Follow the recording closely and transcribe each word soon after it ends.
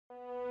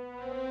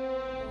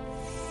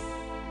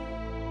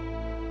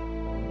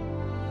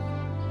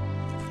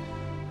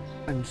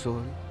I'm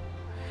sorry.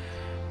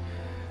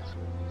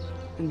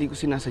 Hindi ko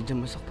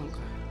sinasadyang masaktan ka.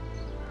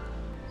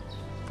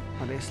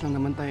 Parehas lang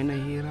naman tayo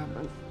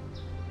nahihirapan.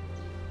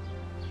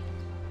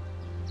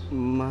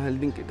 Mahal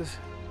din kita.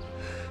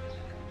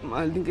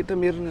 Mahal din kita,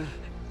 Myrna.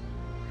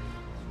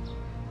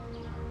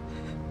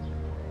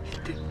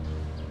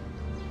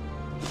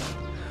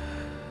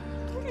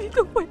 Hindi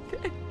ka pwede.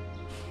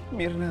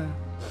 Myrna.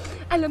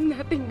 Alam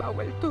nating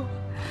bawal to.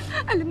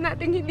 Alam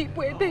nating hindi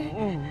pwede.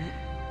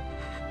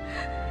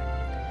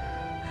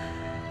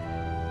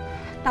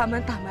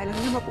 Tama-tama lang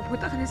na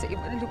mapupunta ka na sa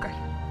ibang lugar.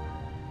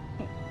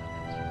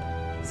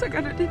 Sa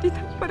ganun, hindi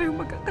tayo parehong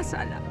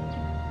magkakasala.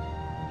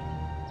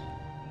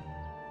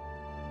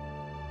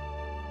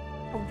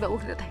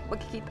 Huwag na tayo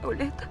magkikita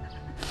ulit.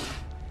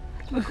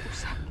 At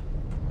mag-uusap.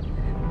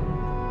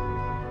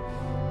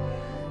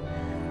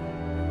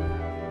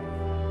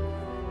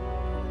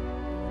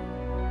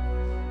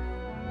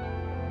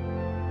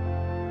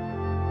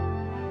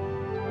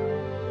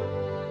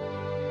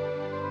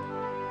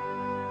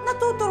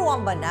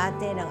 Natuturuan ba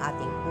natin ang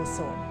ating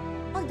puso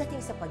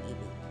pagdating sa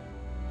pag-ibig?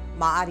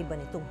 Maaari ba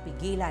nitong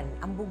pigilan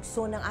ang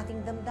bugso ng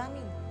ating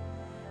damdamin?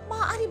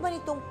 Maaari ba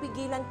nitong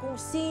pigilan kung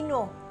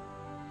sino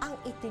ang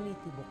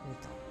itinitibok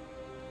nito?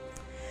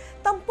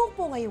 Tampok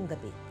po ngayong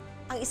gabi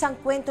ang isang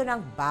kwento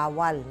ng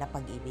bawal na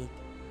pag-ibig.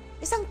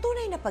 Isang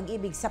tunay na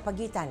pag-ibig sa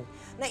pagitan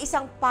ng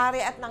isang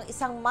pare at ng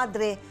isang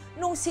madre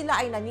nung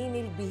sila ay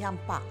naninilbihan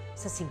pa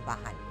sa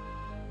simbahan.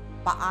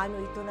 Paano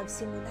ito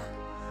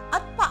nagsimula?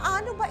 At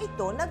paano ba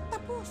ito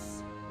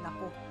nagtapos?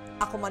 Naku,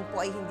 ako man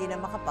po ay hindi na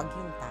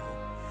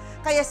makapaghintay.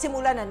 Kaya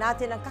simulan na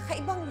natin ang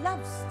kakaibang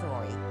love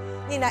story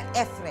nina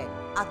Efren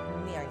at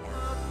Myrna.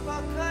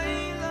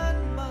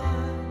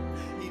 Magpakailanman,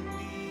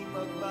 hindi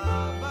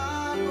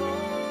magbabago.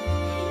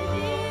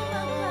 Hindi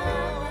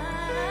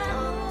magbabago.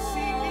 Ang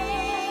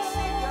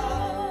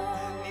sinisigaw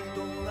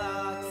nitong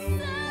aking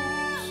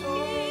puso.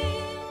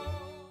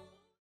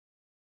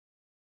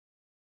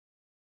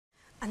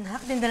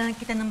 Anak, dindalan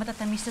kita ng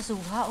matatamis na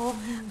suha, oh.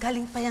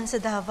 Galing pa yan sa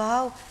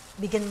Davao.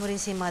 Bigyan mo rin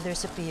si Mother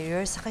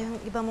Superior sa kayong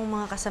iba mong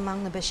mga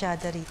kasamang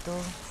nabasyada rito.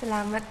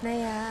 Salamat na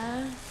ya.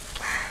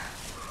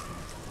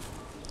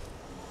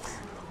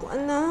 Ako,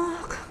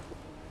 anak.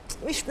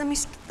 Miss na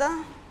miss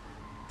kita.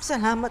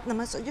 Salamat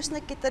naman sa Diyos,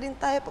 nagkita rin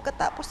tayo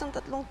pagkatapos ng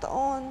 3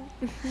 taon.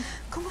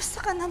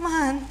 Kumusta ka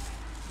naman?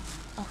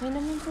 Okay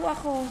naman po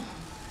ako.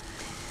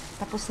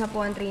 Tapos na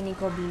po ang training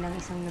ko bilang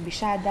isang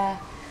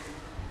nabisyada.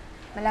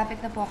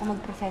 Malapit na po ako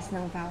mag-profess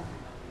ng vow.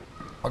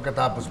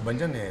 Pagkatapos ba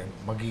niyan,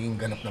 magiging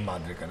ganap na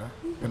madre ka na?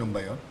 Ganun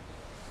ba yun?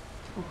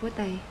 Opo,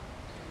 tay.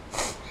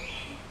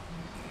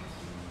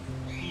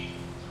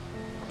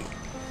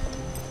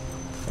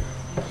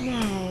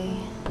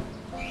 Nay.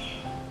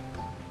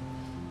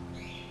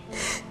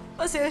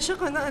 Pasensya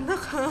ka na,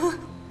 anak, ha?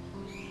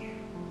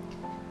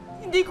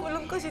 Hindi ko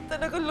lang kasi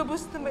talaga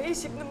lubos na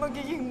maisip na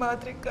magiging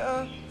madre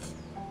ka.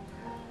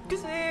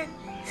 Kasi,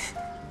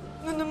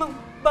 noon namang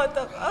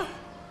bata ka,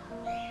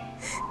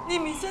 ni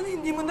minsan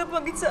hindi mo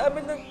napagit sa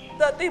amin ng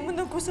tatay mo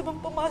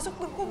nag-usapang pumasok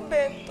ng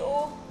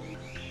kumbento.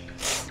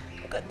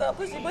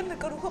 Pagkatapos, iba,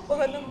 nagkaroon ka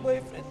pa ng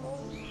boyfriend mo.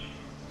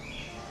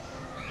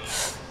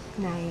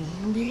 Nay,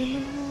 hindi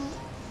naman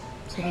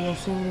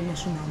seryoso yung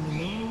relasyon namin,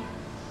 no?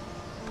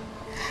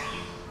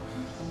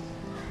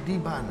 Di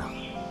ba, anak?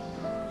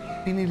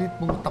 Pinilit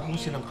mong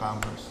tapusin ang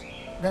commerce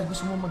dahil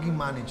gusto mo maging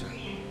manager.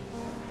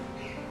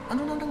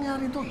 Ano na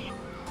nangyari doon?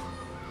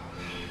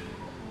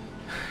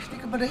 Hindi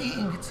ka ba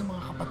naiingit sa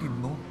mga kapatid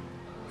mo?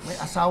 May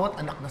asawa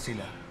at anak na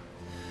sila.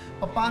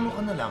 Paano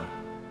ka na lang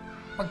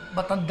pag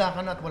matanda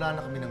ka na at wala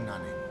na kami ng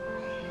nanay?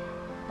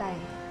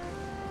 Tay,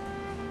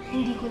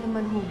 hindi ko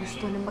naman ho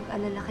gusto na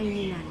mag-alala kayo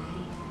ni nanay.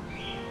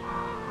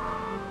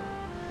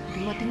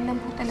 Dumating lang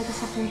po talaga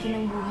sa punto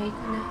ng buhay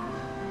ko na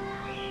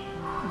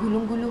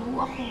gulong-gulo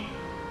ho ako.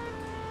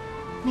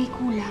 May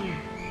kulang.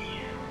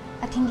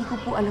 At hindi ko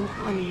po alam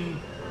kung ano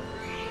yun.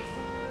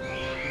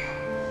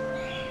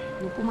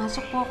 Nung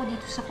pumasok po ako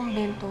dito sa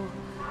kumbento,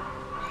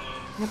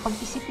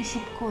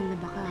 napag-isip-isip ko na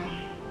baka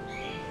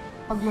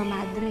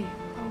pagmamadre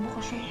ang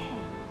bukasyon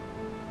ko.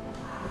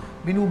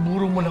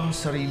 Binuburo mo lang ang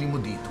sarili mo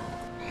dito.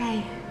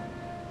 Tay,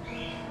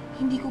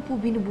 hindi ko po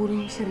binuburo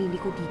yung sarili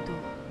ko dito.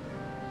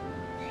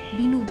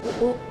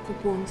 Binubuo ko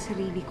po ang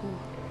sarili ko.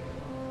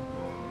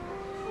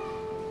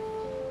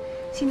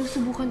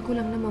 Sinusubukan ko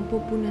lang naman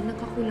po punan ng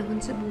kakulangan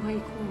sa buhay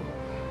ko.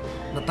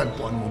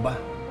 Natagpuan mo ba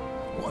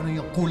kung ano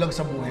yung kulang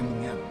sa buhay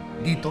mong yan?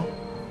 Dito?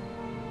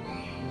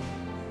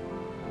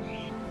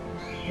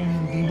 Kung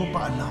hindi mo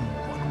pa alam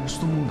kung anong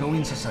gusto mong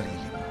gawin sa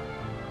sarili mo,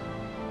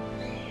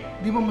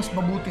 di ba mas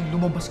mabuting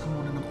lumabas ka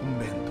muna ng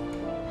kumbento?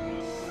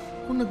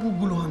 Kung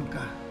naguguluhan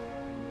ka,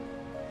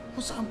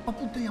 kung saan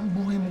papunta yung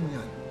buhay mong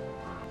yan,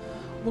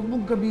 huwag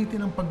mong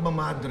gamitin ang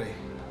pagmamadre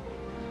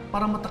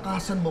para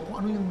matakasan mo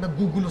kung ano yung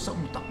nagugulo sa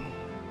utak mo.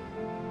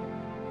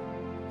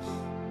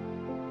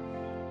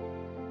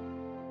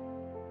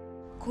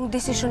 Kung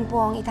desisyon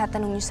po ang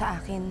itatanong niyo sa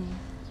akin,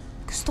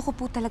 gusto ko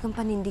po talagang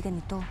panindigan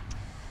ito.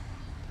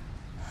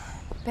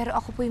 Pero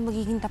ako po yung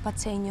magiging tapat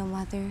sa inyo,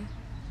 Mother.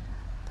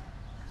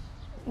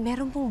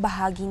 meron pong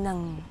bahagi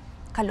ng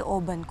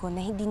kalooban ko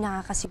na hindi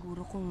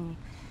nakakasiguro kung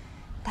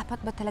dapat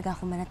ba talaga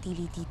ako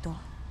manatili dito.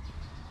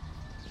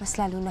 Mas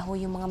lalo na ho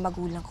yung mga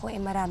magulang ko,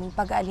 maraming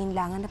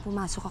pag-aalinlangan na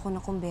pumasok ako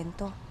ng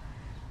kumbento.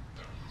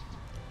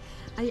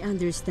 I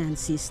understand,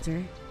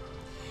 sister.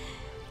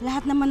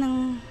 Lahat naman ng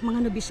mga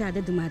nobisyada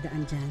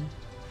dumadaan dyan.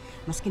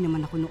 Maski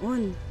naman ako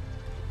noon.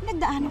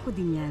 Pinagdaanan ko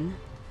din yan.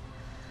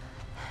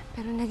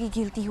 Pero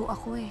nagigilty ho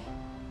ako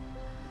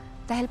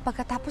Dahil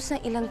pagkatapos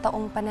ng ilang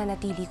taong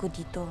pananatili ko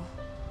dito,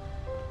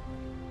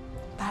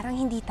 parang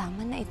hindi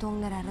tama na ito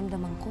ang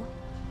nararamdaman ko.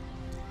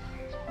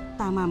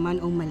 Tama man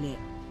o mali,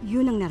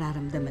 yun ang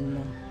nararamdaman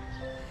mo.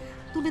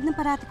 Tulad ng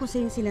parati ko sa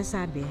iyong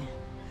sinasabi,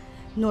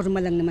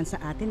 normal lang naman sa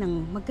atin ang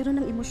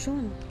magkaroon ng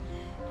emosyon.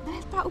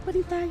 Dahil tao pa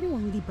rin tayo,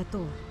 hindi ba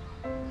to?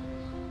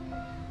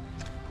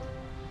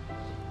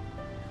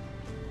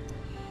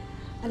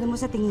 Alam mo,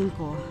 sa tingin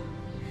ko,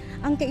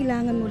 ang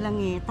kailangan mo lang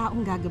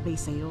taong gagabay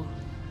sa'yo.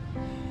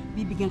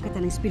 Bibigyan kita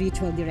ng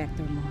spiritual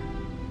director mo.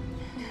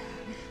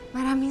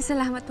 Maraming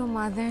salamat po,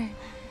 Mother.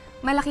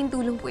 Malaking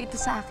tulong po ito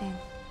sa akin.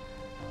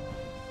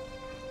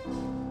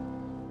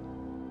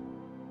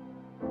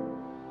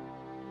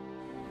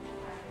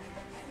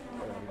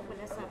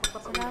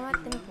 Salamat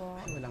din po.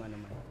 Walang ano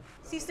man.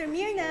 Sister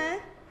Myrna!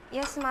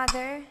 Yes,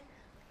 Mother.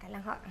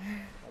 Kalang ho.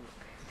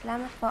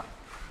 Salamat po.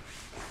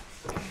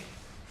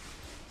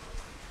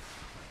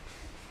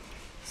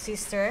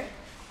 Sister,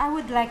 I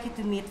would like you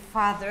to meet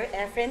Father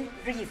Efren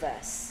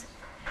Rivas.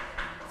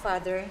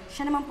 Father,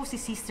 siya naman po si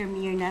Sister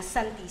Myrna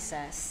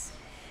Santisas.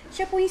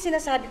 Siya po yung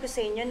sinasabi ko sa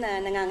inyo na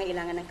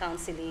nangangailangan ng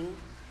counseling.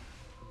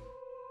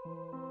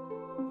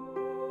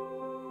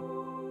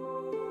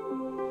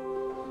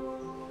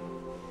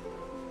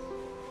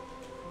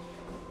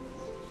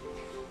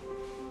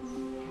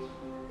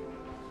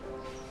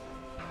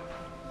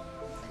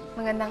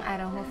 Magandang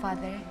araw ho,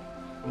 Father.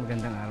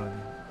 Magandang araw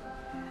din.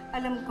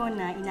 Alam ko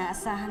na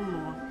inaasahan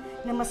mo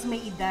na mas may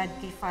edad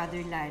kay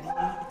Father Larry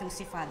itong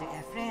si Father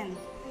Efren.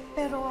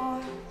 Pero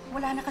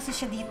wala na kasi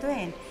siya dito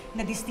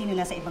na-destino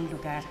na sa ibang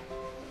lugar.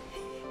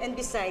 And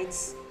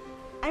besides,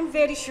 I'm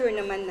very sure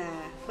naman na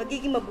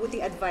magiging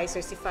mabuting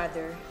advisor si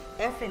Father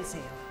Efren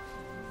sa'yo.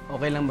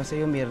 Okay lang ba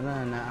sa'yo,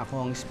 Myrna, na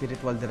ako ang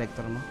spiritual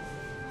director mo?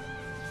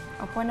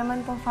 Opo naman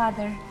po,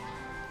 Father.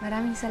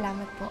 Maraming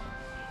salamat po.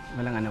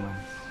 Walang ano man.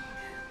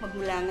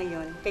 Magmula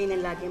ngayon, kayo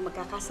na lagi ang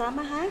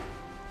magkakasama, ha?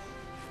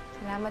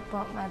 Salamat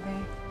po, Mother.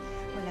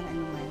 Walang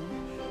anuman.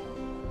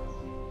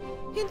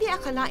 Hindi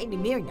akalain ni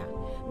Myrna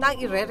na ang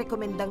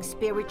ire-rekomendang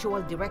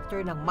spiritual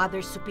director ng Mother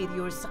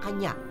Superior sa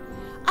kanya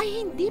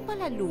ay hindi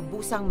pala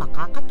lubusang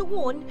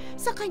makakatungon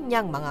sa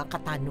kanyang mga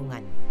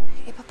katanungan.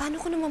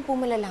 Paano ko naman po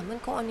malalaman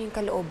kung ano yung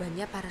kalooban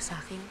niya para sa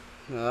akin?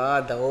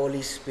 The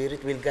Holy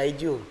Spirit will guide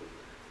you.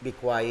 Be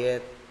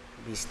quiet,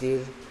 be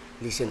still,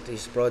 listen to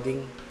His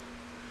prodding.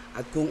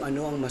 At kung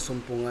ano ang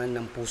masumpungan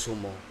ng puso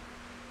mo,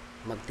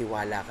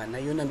 magtiwala ka na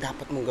yun ang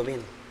dapat mong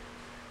gawin.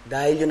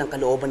 Dahil yun ang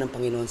kalooban ng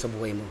Panginoon sa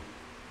buhay mo.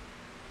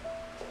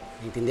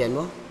 Naintindihan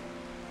mo?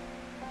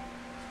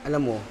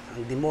 Alam mo,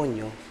 ang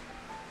demonyo,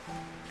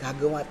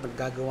 gagawa at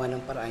maggagawa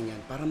ng paraan yan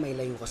para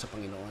mailayo ka sa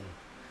Panginoon.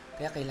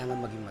 Kaya kailangan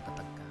maging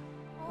matatag ka.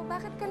 Oh,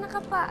 bakit ka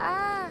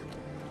nakapaa?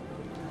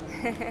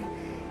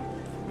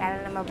 Kala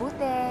na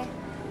mabuti.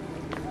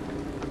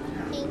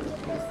 Thank you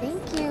po.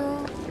 Thank you.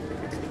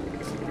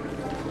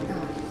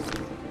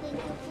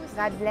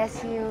 God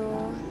bless you.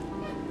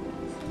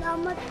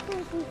 Salamat po.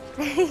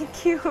 Thank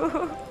you.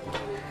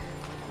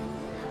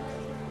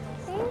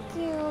 Thank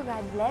you.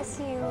 God bless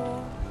you.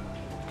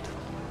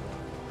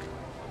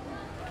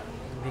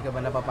 Hindi ka ba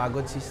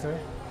napapagod, sister?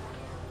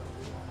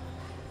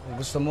 Kung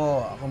gusto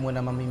mo, ako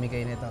muna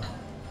mamimigay nito.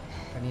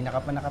 Kanina ka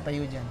pa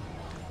nakatayo dyan.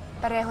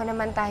 Pareho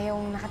naman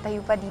tayong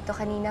nakatayo pa dito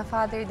kanina,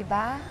 Father, di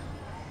ba?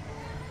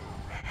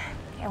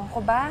 Ewan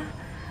ko ba?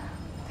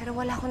 Pero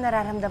wala akong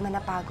nararamdaman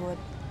na pagod.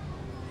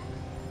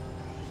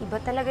 Iba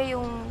talaga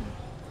yung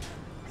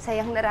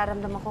sayang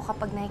nararamdaman ko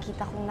kapag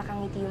nakikita kong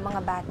nakangiti yung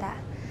mga bata.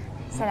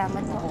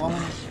 Salamat po.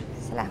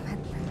 Salamat.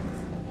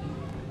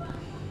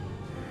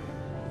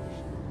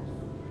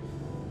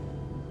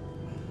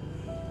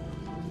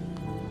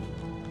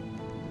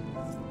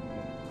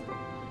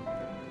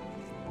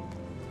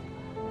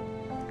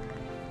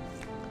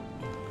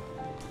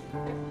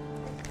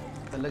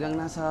 Talagang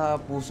nasa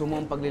puso mo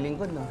ang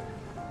paglilingkod, no?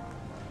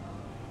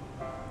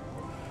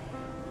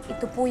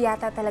 Ito po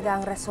yata talaga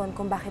ang rason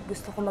kung bakit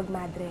gusto ko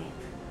magmadre.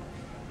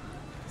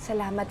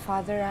 Salamat,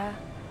 Father,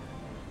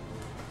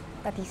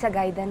 pati sa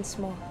guidance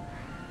mo.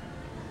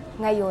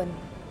 Ngayon,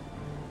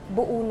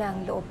 buo na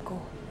ang loob ko.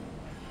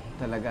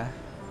 Talaga?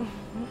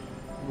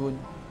 Good.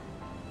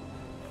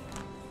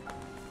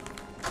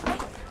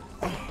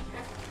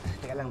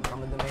 Teka lang, baka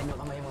madumayin yung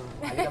kamay mo.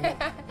 Halika mo.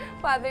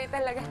 Father,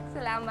 talaga.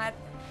 Salamat.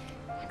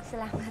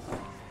 Salamat.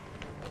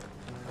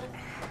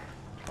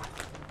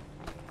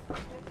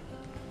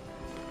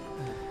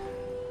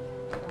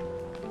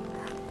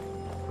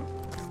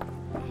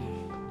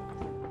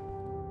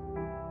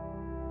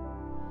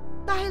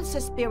 Dahil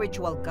sa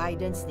spiritual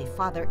guidance ni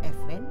Father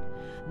Efren,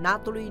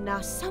 natuloy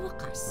na sa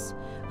wakas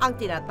ang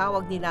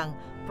tinatawag nilang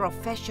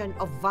profession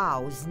of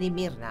vows ni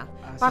Myrna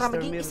para Sister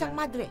maging Myrna. isang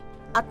madre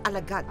at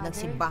alagad ng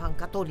simbahang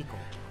Katoliko.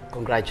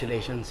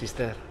 Congratulations,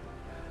 sister,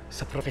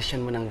 sa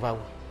profession mo ng vow.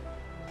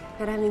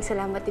 Maraming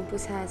salamat din po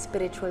sa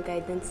spiritual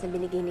guidance na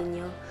binigay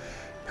ninyo.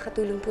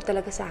 Nakatulong po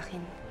talaga sa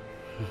akin.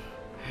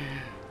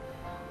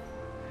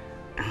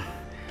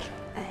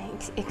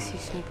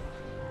 Excuse me po.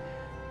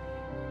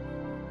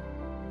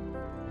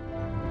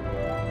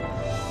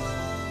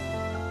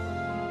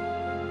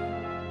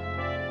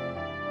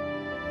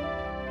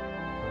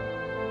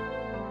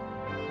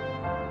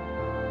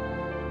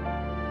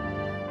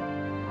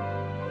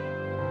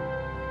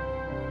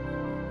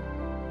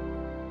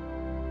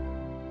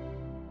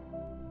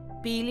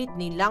 Pilit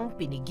nilang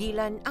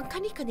pinigilan ang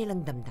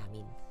kani-kanilang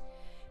damdamin.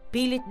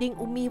 Pilit ding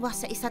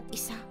umiwas sa isa't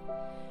isa.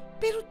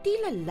 Pero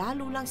tila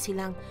lalo lang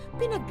silang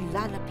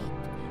pinaglalapit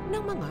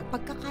ng mga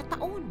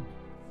pagkakataon.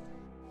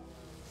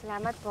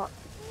 Salamat po.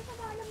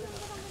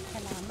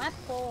 Salamat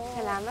po.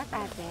 Salamat,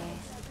 ate.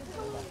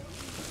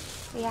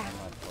 Yeah.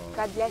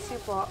 God bless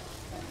you po.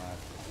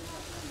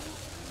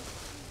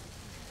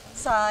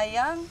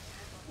 Sayang.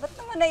 Ba't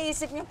naman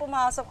naisip niyo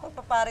pumasok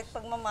pagpaparit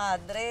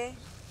pagmamadre?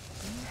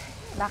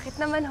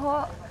 Bakit naman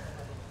ho?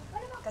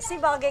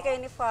 Kasi bagay kayo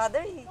ni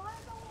Father eh.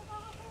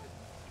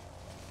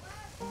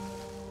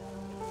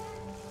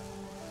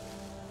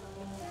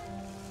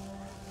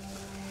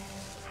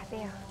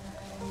 Ate,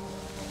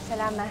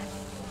 salamat.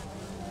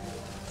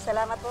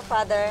 Salamat po,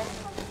 Father.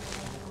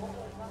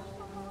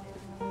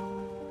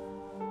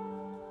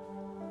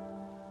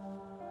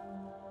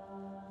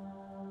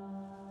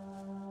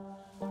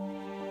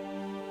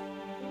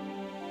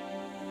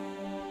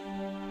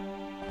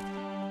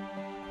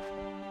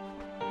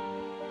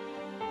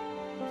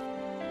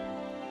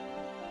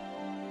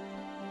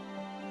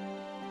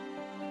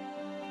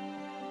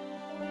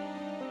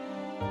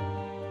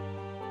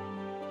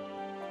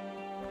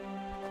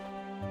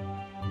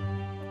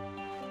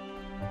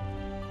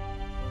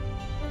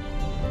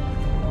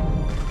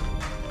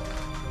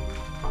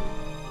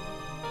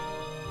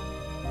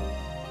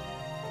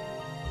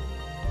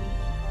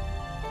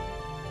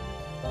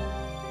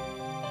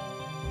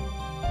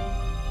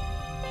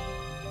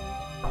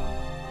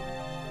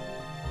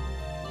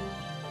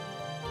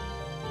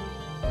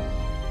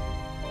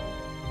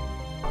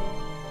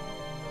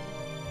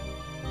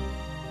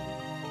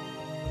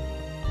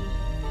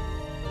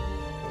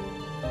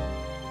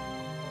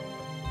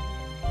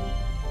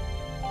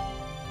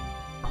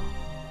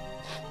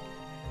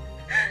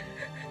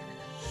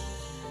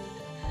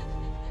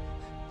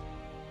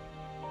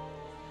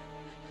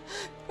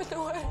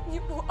 Patawarin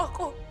niyo po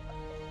ako.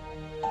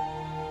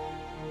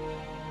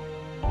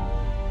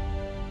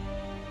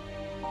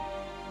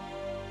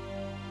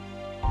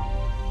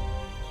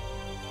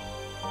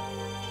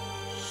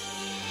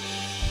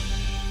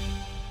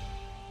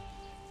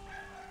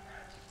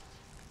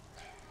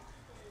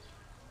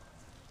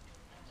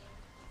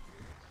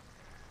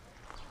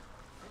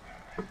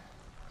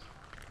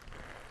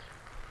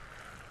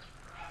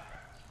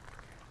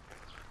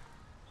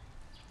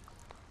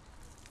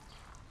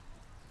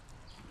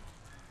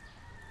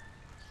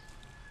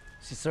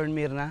 Sister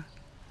Myrna?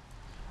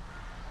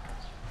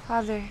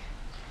 Father,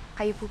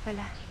 kayo po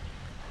pala.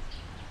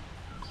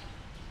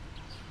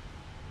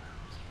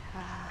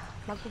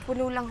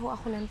 Magpupuno lang ho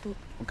ako ng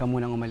tubig. Huwag ka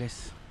munang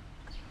umalis.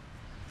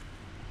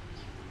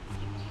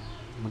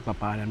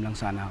 Magpapaalam lang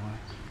sana ako.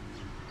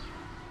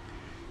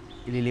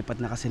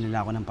 Ililipat na kasi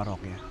nila ako ng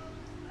parokya.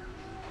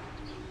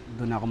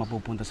 Doon ako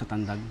mapupunta sa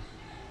Tandag.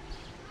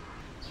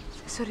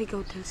 Sa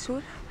Surigao del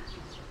Sur?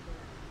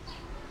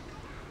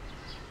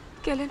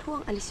 Kailan ho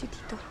ang alis niyo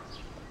dito?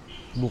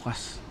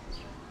 Bukas.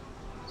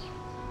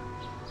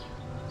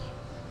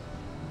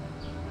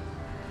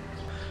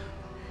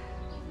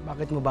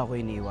 Bakit mo ba ako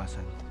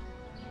iniiwasan?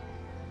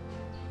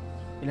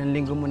 Ilang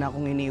linggo mo na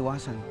akong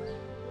iniiwasan.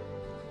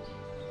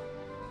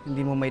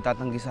 Hindi mo may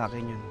tatanggi sa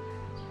akin yun.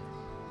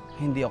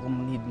 Hindi ako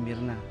need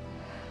Myrna.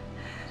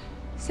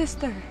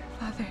 Sister,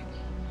 Father.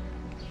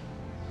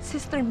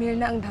 Sister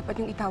Myrna ang dapat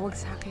yung itawag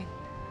sa akin.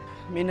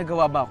 May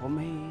nagawa ba ako?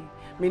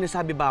 May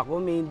nasabi ba ako?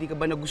 May hindi ka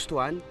ba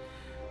nagustuhan?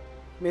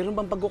 Meron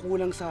bang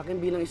pagkukulang sa akin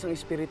bilang isang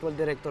spiritual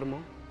director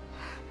mo?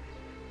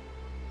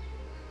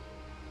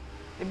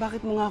 Eh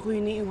bakit mo nga ako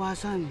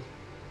iniiwasan?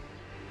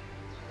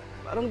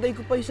 Parang day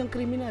ko pa isang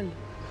kriminal.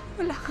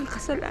 Wala kang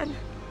kasalanan.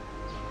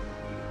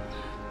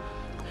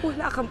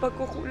 Wala kang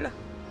pagkukulang.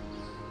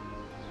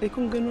 Eh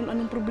kung ganun,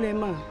 anong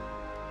problema?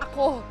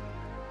 Ako!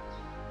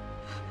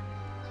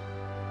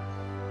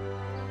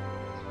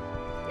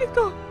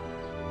 Ito!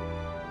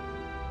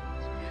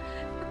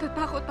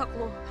 Natatakot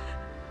ako.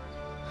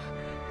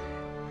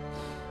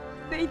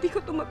 Na hindi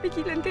ko ito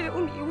mapigilan kaya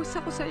umiiwas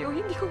ako sa'yo.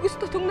 Hindi ko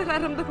gusto itong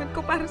nararamdaman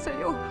ko para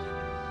sa'yo.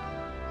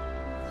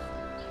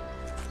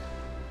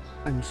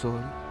 I'm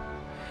sorry.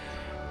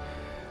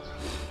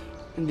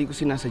 Hindi ko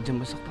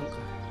sinasadyang masaktan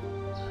ka.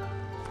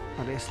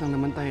 Parehas lang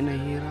naman tayo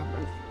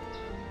nahihirapan.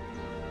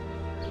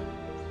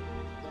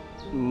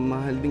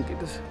 Mahal din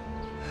kita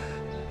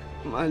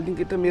Mahal din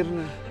kita,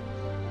 Myrna.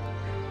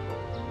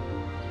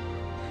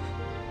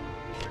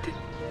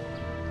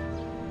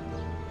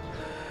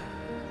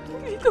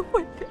 Hindi to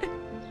pwede.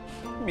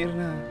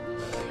 Myrna.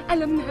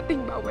 Alam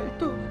nating bawal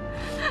to.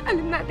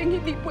 Alam nating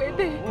hindi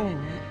pwede.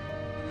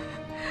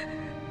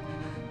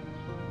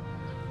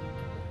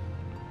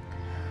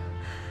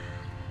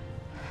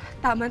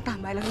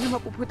 Tama-tama lang na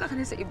mapupunta ka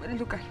na sa ibang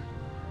lugar.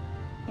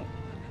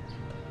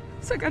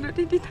 Sa ganun,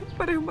 hindi tayo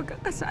parehong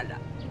magkakasala.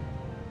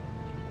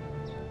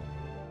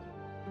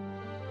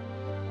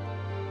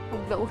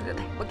 Huwag na huwag na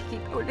tayo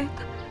magkikita ulit.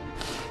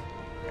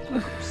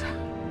 Mag-usap.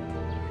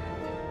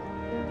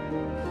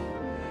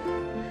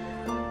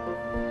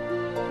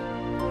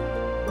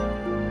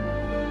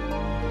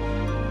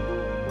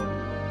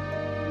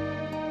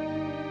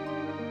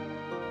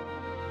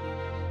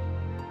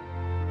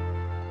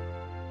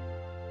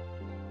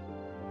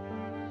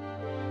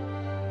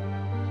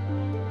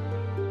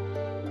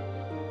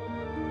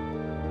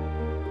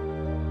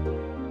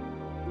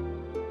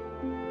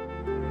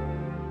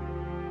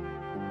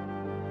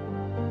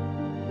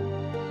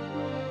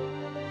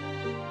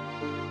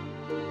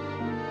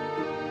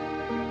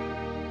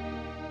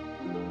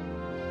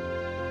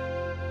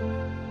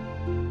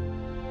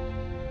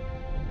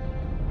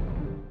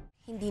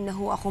 Hindi na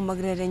ho ako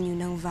magre-renew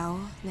ng vow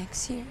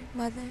next year,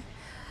 Mother.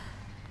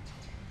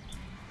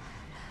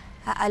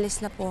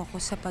 Aalis na po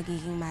ako sa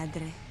pagiging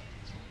madre.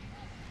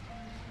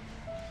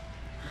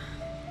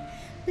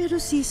 Pero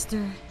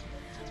sister,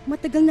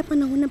 matagal na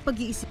panahon ng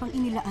pag-iisip ang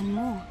inilaan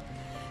mo.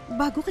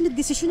 Bago ka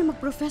nagdesisyon na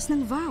mag-profess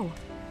ng vow.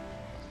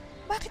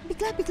 Bakit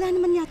bigla-bigla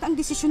naman yata ang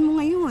desisyon mo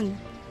ngayon?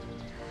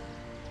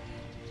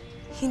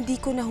 Hindi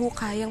ko na ho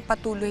kayang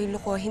patuloy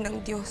lukohin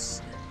ng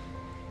Diyos.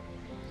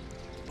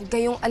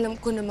 Gayong alam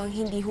ko namang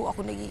hindi ho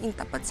ako nagiging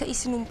tapat sa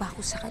isinumpa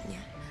ko sa Kanya.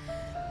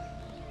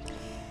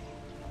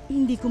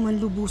 Hindi ko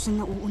man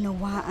lubusan na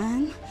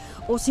uunawaan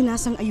o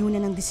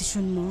sinasang-ayunan ng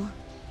desisyon mo.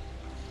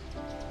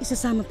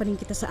 Isasama pa rin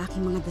kita sa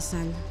aking mga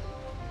dasal.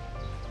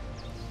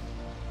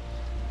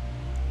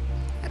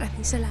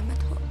 Maraming salamat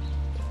ho.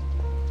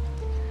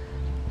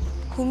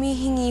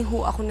 Humihingi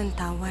ho ako ng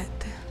tawad.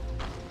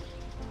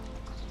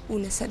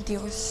 Una sa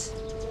Diyos.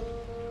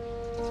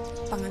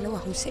 Pangalawa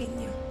ho sa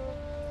inyo.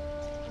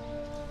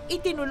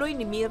 Itinuloy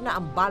ni Myrna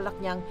ang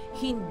balak niyang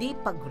hindi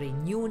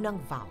pag-renew ng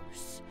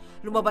vows.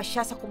 Lumabas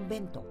siya sa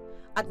kumbento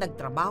at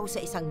nagtrabaho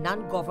sa isang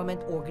non-government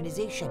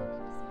organization.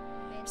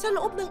 Sa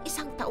loob ng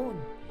 1 taon,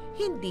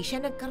 hindi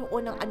siya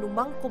nagkaroon ng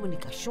anumang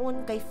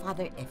komunikasyon kay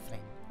Father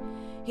Efren.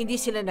 Hindi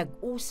sila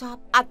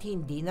nag-usap at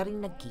hindi na rin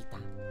nagkita.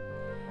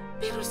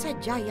 Pero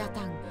sadya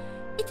yatang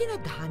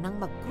itinadhanang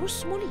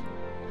mag-cruise muli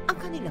ang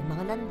kanilang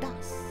mga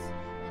landas.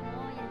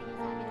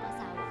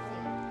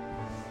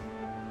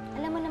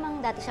 Alam mo namang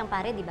dati siyang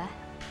pare, di ba?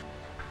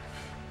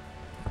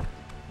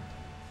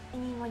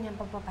 Iniwan niya ang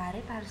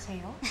pagpapare para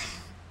sa'yo?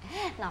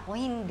 Naku,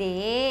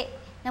 hindi.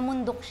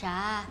 Namundok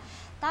siya.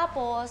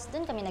 Tapos,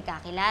 doon kami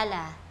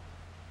nagkakilala.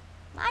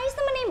 Maayos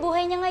naman na yung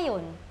buhay niya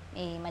ngayon.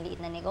 Eh,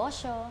 maliit na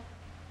negosyo.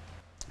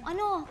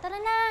 Ano,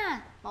 tara na.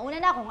 Mauna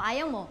na kung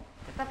ayaw mo.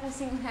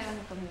 Tatapusin ko na lang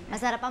ito.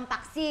 Masarap ang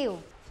paksiw.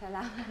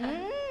 Salamat.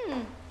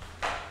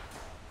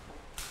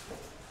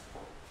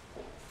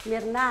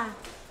 Myrna,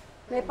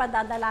 may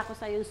padadala ko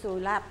sa iyong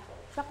sulat.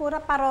 Sa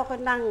Kura Paroko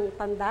ng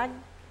Tandag,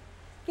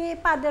 kay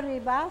Father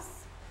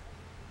Rivas.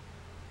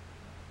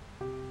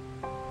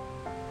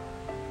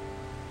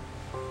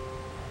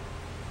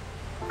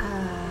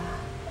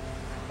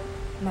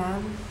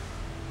 Ma'am,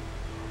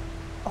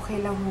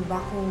 okay lang ho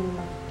ba kung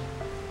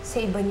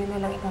sa iba niyo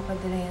na lang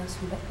ipapadala yung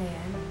sulat na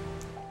yan?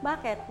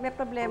 Bakit? May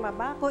problema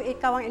ba kung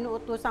ikaw ang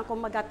inuutusan kong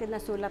maghatid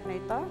na sulat na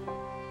ito?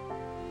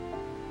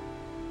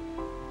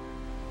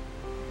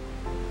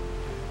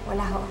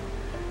 Wala ho.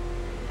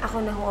 Ako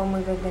na ho ang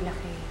magdadala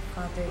kay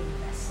Father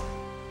Rivas.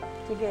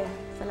 Sige,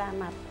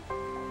 salamat.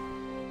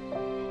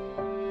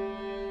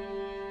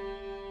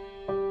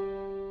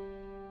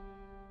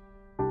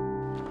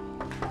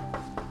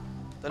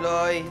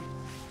 Tuloy!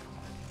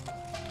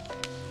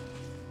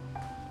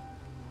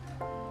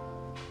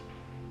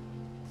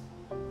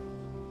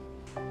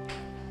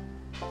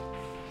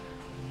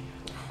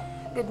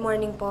 Good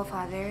morning po,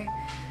 Father.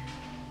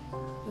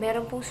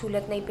 Meron pong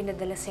sulat na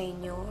ipinadala sa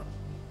inyo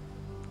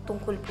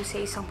tungkol po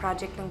sa isang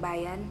project ng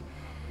bayan.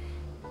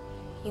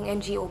 Yung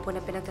NGO po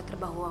na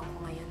pinagtatrabahuan ko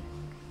ngayon.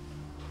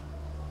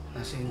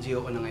 Nasa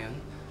NGO ka na ngayon?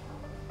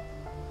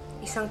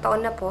 1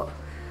 taon na po.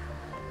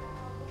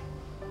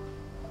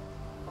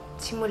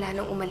 Simula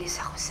nung umalis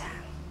ako sa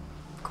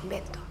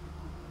kumbento.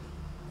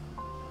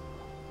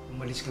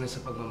 Umalis ka na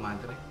sa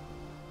pagmamadre?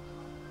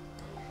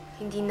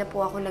 Hindi na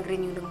po ako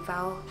nag-renew ng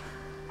vow.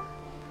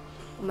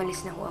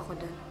 Umalis na ho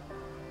ako doon.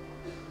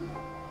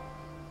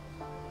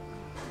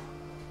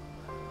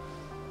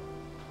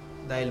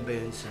 Dahil ba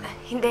yun sa...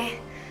 Hindi.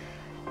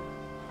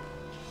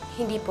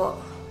 Hindi po.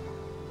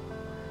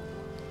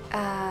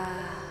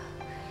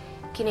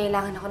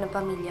 Kinailangan ako ng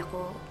pamilya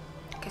ko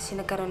kasi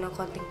nagkaroon ng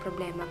konting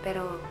problema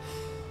pero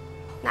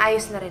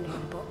naayos na rin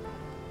naman po.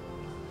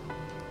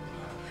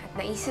 At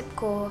naisip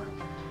ko,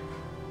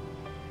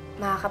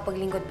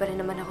 makakapaglingkod pa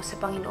rin naman ako sa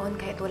Panginoon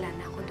kahit wala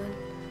na ako doon.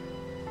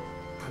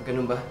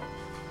 Ganun ba?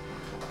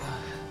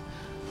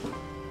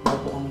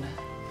 Maupo ka muna.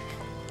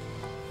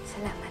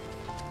 Salamat.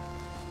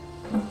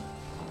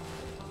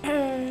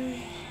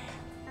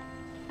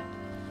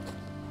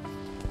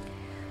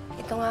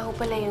 Ito nga ako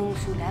pala yung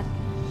sulat.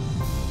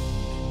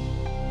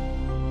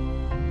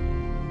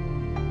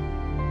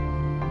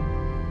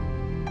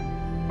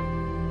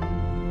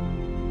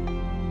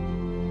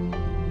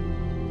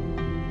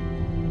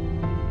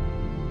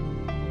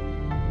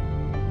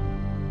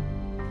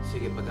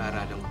 Sige,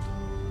 pag-aaralan ko to.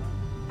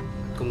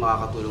 At kung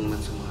makakatulong man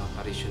sa mga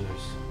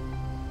parishioners,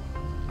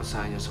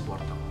 asahan niyo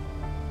suporta ko.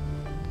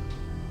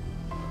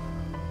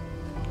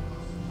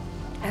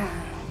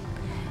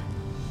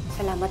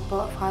 Salamat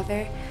po,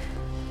 Father.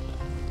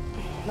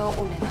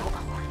 Mauuna na ako.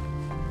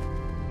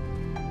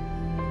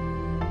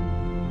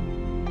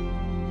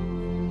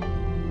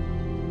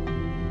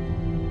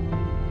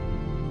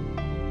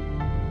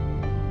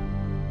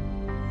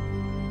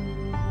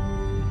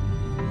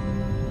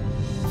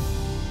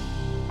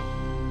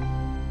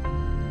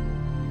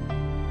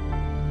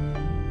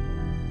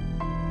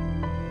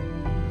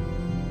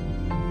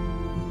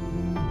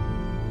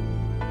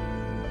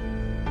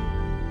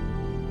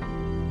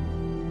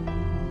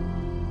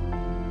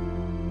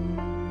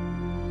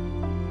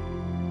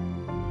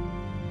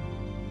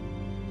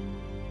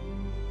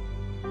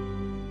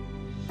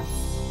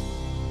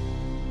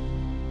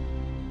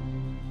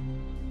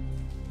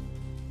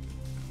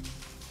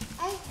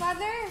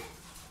 Father!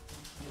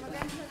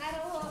 Magandang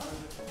araw ho.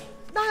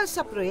 Dahil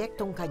sa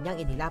proyektong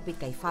kanyang inilapit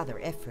kay Father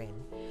Efren,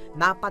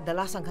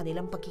 napadalas ang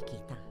kanilang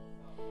pagkikita.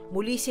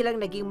 Muli silang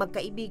naging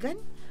magkaibigan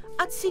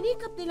at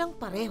sinikap nilang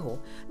pareho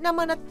na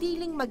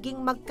manatiling maging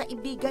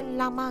magkaibigan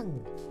lamang.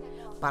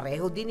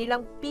 Pareho din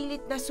nilang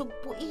pilit na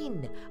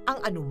sugpuin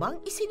ang anumang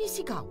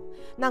isinisigaw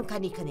ng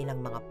kani-kanilang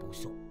mga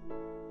puso.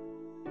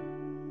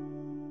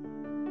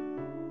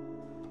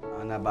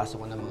 Nabasa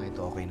ko na mga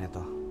ito, okay na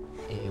to.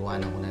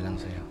 Iiwanan ko na lang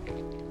sa'yo.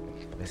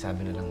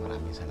 Sabi na lang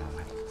maraming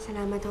salamat.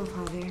 Salamat ho,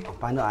 Father.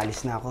 Paano?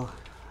 Alis na ako.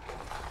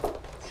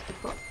 Sige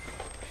po.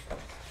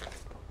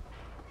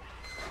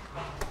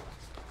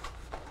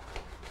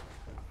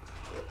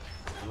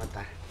 Salamat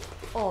ha.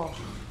 Oh,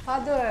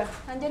 Father,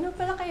 nandyan ho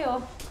pala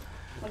kayo.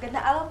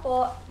 Magandang araw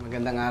po.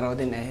 Magandang araw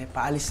din.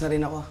 Paalis na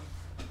rin ako.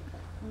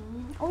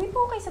 Uwi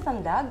po kayo sa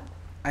Tandag?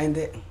 Ay,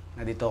 hindi.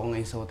 Nandito ako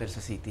ngayon sa hotel sa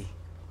city.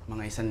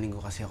 Mga 1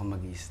 linggo kasi ako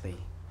mag-i-stay.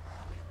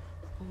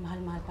 Ang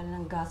mahal-mahal pala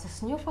ng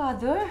gastos niyo,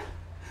 Father.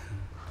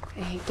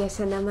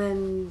 Kesa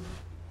naman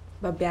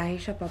babiyahe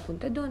siya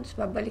papunta doon, tapos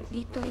babalik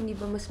dito, hindi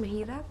ba mas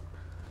mahirap?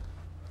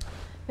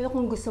 Pero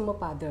kung gusto mo,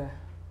 Father,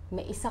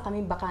 may isa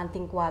kaming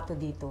bakanting kwarto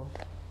dito.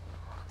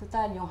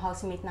 Total, yung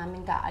housemate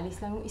namin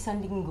kaalis lang yung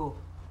 1 linggo.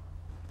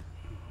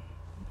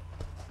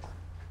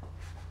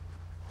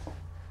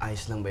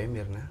 Ayos lang ba yun,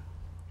 Myrna?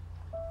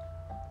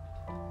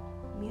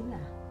 Myrna,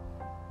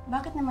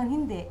 bakit naman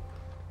hindi?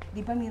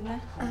 Di ba,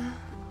 Myrna?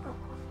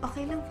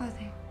 Okay lang,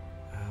 Father.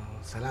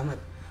 Salamat.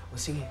 O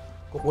sige,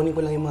 kukunin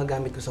ko lang yung mga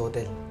gamit ko sa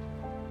hotel.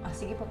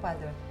 Sige po,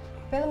 Father.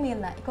 Pero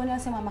Myrna, ikaw na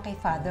lang si Mama kay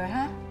Father,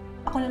 ha?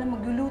 Ako na lang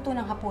magluluto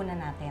ng hapunan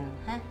natin,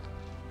 ha?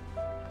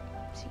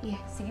 Sige.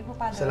 Sige po,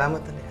 Father. Salamat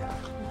ulit.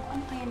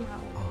 Ano kaya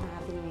makaupo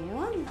natin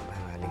ngayon?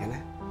 Mahali ka na.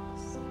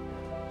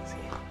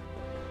 Sige.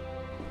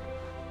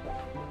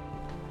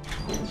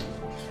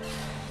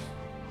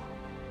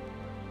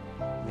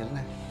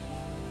 Myrna.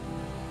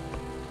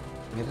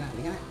 Myrna,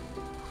 hindi ka na.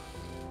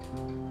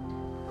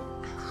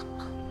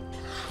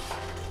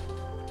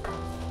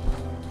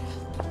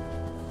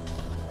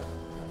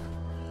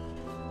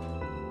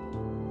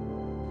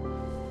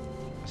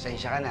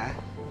 Pasensya ka na, ha?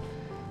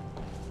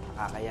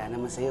 Nakakaya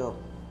naman sa'yo.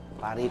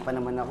 Pari pa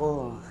naman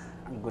ako.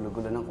 Ang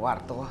gulo-gulo ng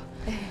kwarto ko.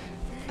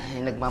 Ay,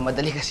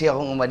 nagmamadali kasi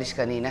akong umalis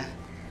kanina.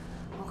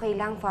 Okay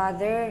lang,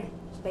 Father.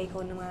 Ba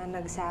ikaw naman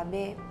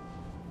nagsabi.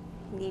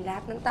 Hindi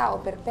lahat ng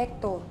tao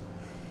perpekto.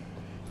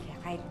 Kaya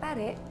kahit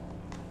pare,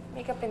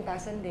 may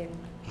kapintasan din.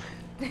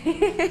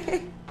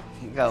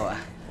 Ikaw,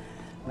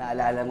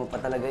 naalala mo pa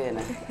talaga yan,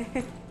 ha?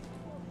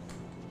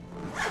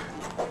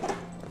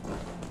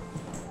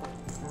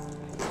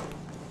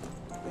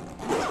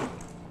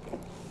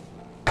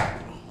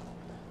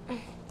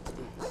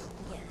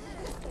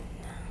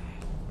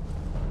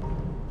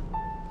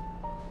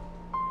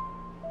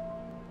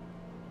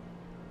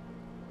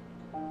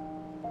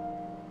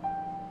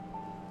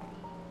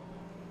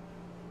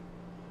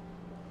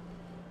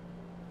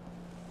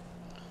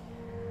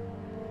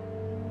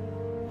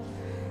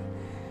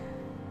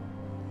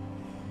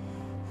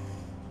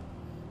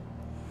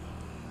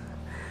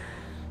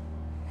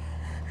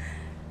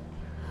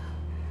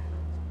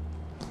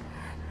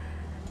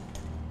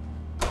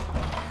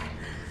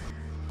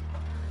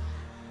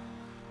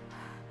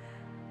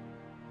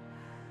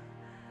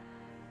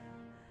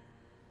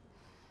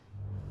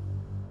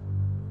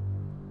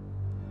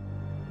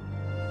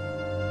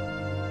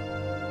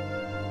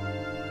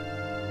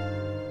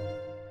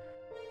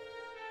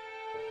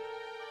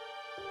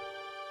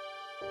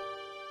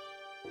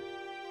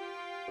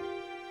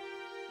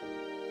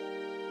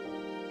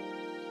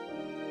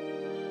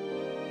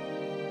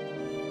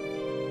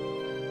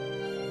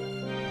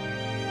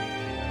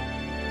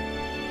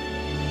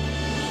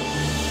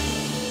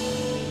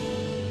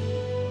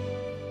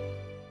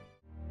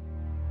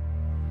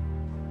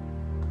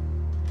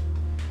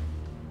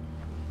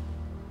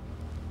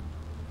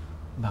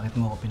 Bakit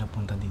mo ako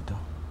pinapunta dito?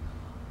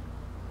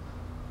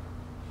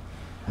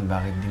 At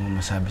bakit di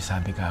mo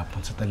masabi-sabi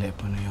kahapon sa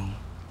telepono yung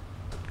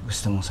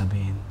gusto mong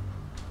sabihin?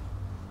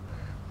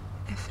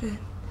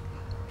 Efren.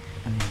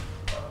 Ano yun?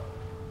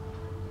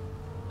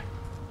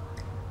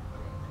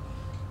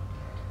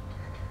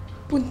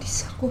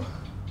 Buntis ako.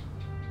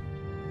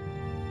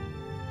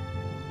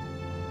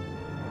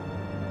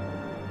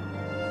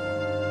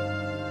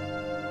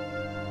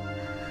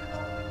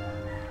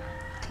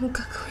 Anong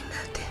gagawin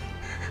natin?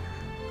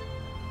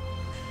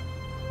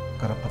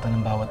 Karapatan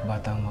ng bawat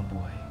bata ang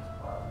mabuhay.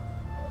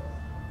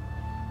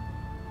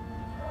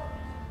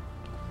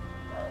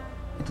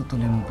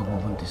 Itutuloy mong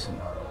pagbubuntis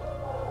mo.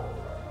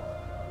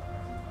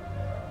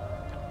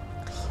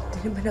 Ito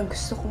naman ang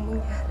gusto kong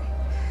mangyari.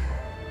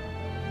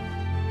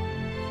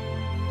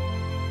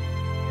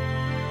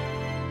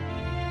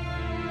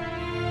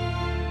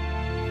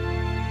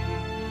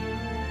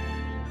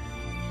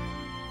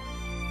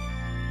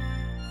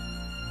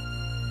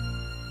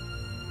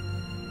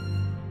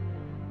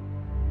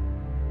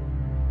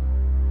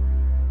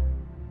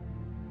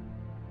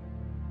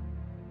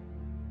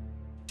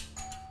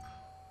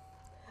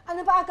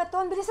 Ano ba,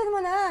 Agaton? Bilisan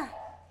mo na!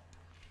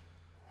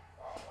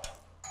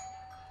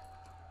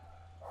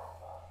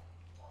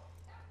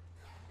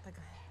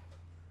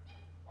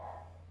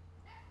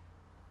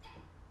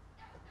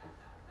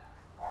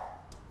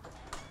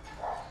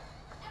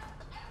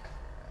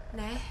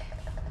 Nay?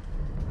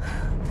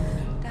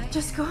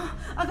 Diyos ko,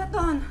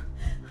 Agaton!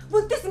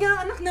 Buntis nga ang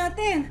anak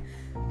natin!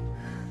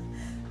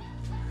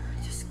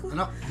 Diyos ko.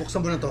 Anak,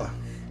 buksan mo na to.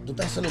 Doon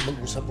tayo sa loob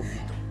mag-usap po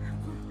dito.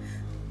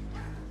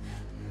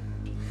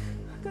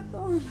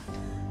 Agaton.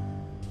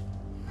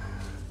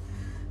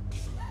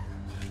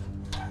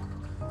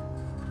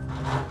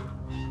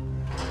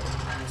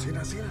 Sige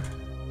na, sige na.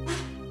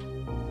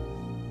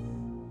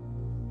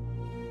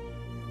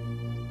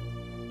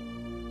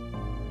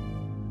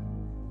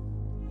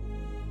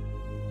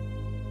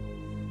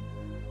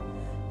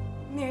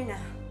 Myrna,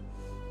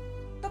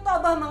 totoo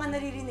ba ang mga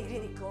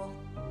naririnig-rinig ko?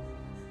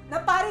 Na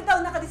pare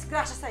daw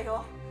nakadisgrasya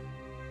sa'yo?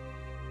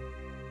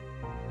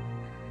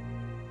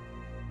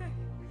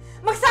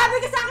 Magsabi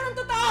ka sa akin ng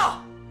totoo!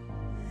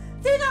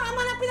 Sino ang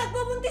ama ng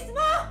pinagbubuntis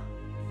mo?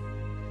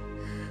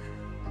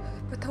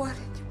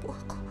 Patawarin niyo po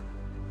ako.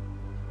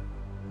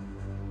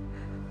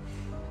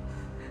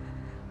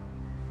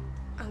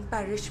 Ang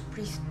parish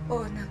priest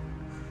po ng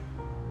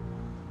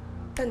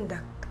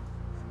Tandag.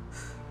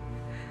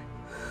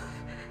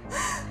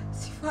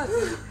 Si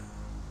Father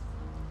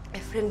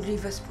Efren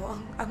Rivas po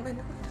ang ama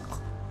ng anak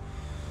ko.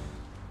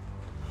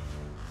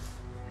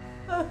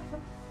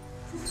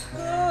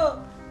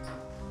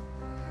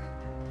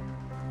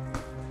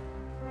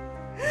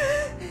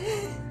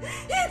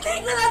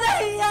 Hindi ko na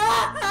nahiya!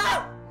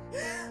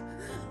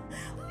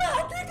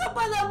 Mati ka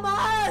pa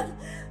naman!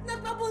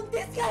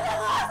 Nagpabuntis ka na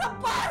nga sa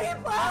pari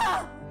pa!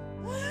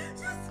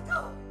 Diyos ko!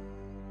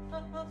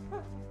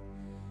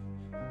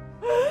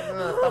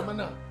 Tama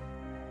na.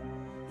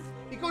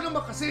 Ikaw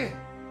naman kasi.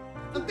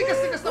 Ang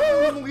tigas-tigas na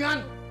puno mong yan.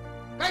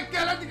 Kahit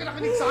kailan di ka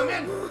nakinig sa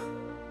amin.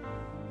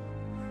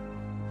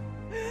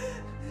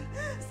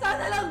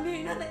 Sana lang,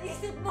 Myrna,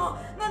 naisip mo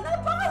na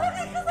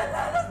napakalaking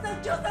kasalanan ng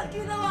Diyos ang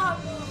ginawa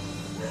mo!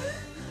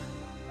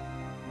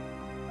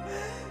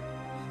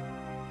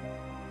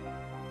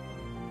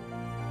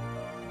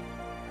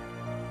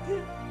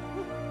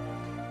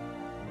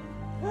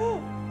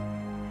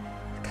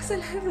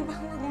 Kasalanan ba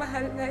ang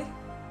magmahal, Nay?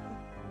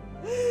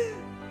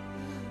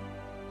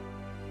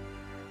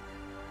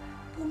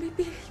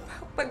 Pumipili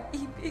ba ang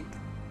pag-ibig?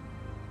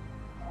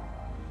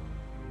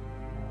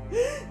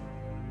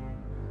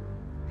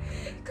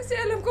 Kasi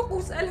alam ko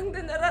kung saan lang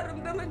na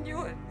nararamdaman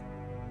yun.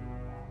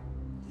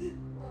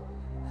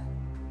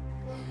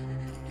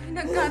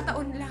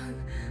 Nagkataon lang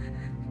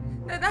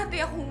na dati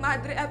akong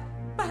madre at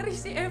pari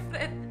si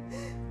Efren.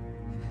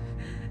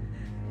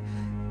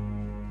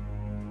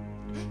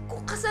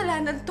 Kung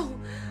kasalanan to,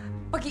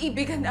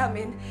 pag-iibigan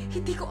namin,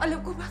 hindi ko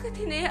alam kung bakit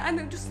hinayaan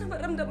ng Diyos na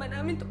maramdaman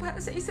namin to para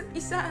sa isa't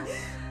isa.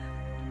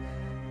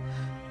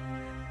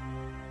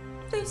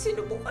 Dahil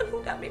sinubukan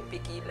ho namin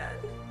pigilan.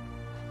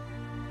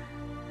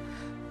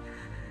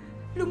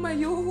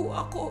 Lumayo ho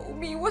ako,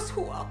 umiwas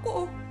ho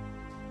ako.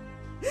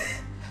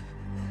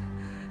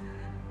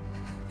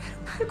 Pero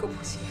mahal ko po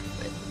si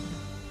Efren.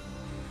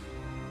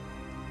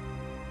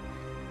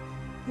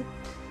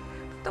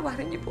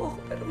 Patawarin niyo po ako,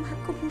 pero mahal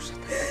ko po siya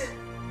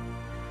talaga.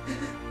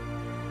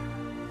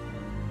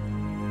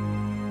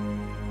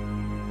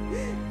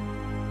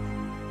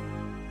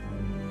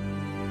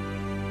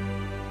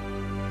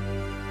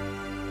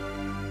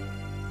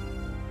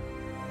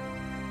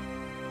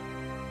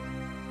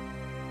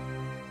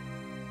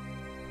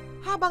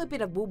 Habang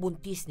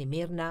pinagbubuntis ni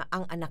Myrna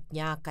ang anak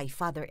niya kay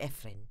Father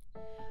Efren,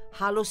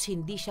 halos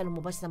hindi siya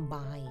lumabas ng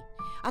bahay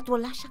at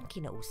wala siyang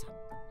kinausap.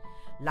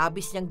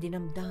 Labis niyang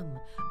dinamdam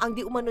ang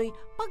di umano'y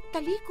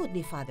pagtalikod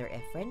ni Father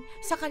Efren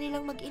sa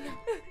kanilang mag-ina.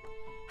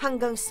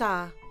 Hanggang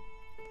sa...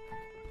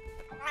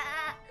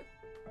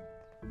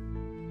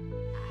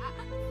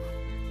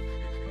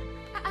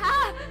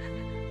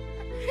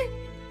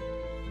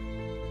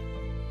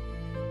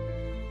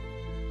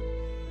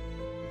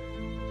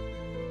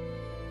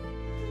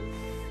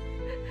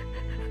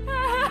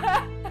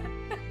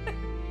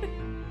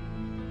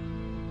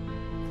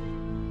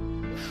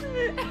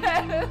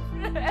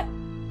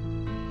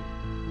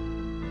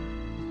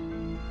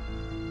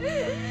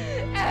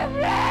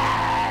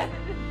 Efren!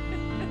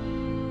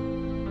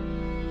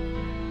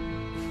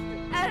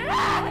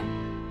 Aray!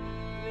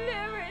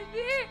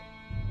 Liberty!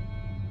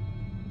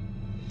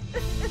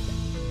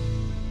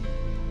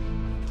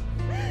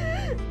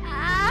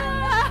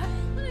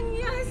 Anong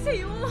nangyari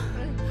sa'yo?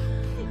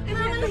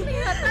 Namalas na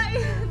yata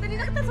eh. Dali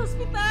na kita sa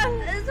ospital.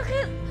 Ang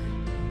sakit.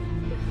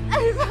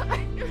 Ang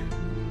sakit.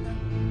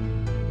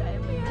 Kaya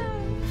mo yan.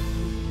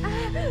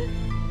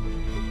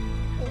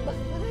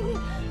 Bakit ba rin?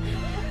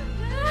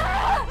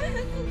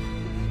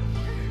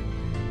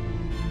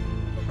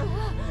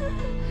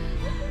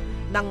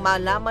 Nang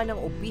malaman ng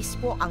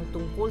obispo ang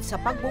tungkol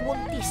sa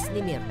pagbubuntis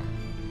ni Myrna,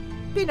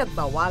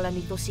 pinagbawalan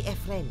nito si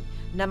Efren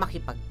na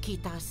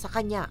makipagkita sa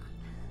kanya.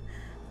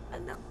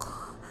 Anak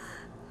ko.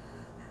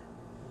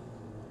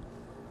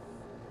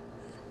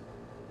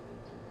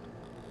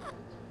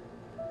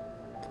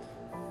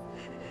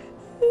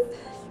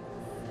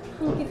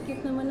 Ang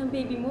cute-cute naman ng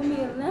baby mo,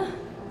 Myrna.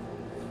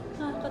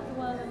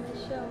 Nakakatuwa naman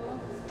siya, oh.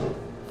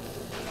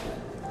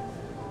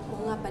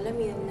 Oo nga pala,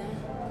 Myrna.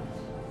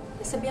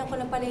 Nasabihan ko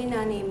na pala yung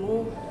nanay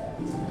mo.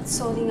 At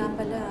sorry nga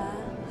pala, ha.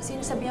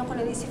 Kasi nasabihan ko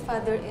na rin si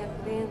Father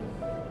Efren.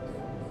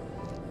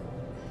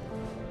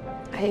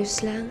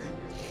 Ayos lang.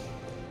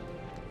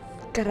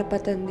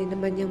 Karapatan din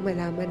naman niyang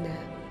malaman na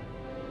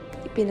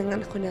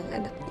ipinanganak ko ng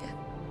anak niya.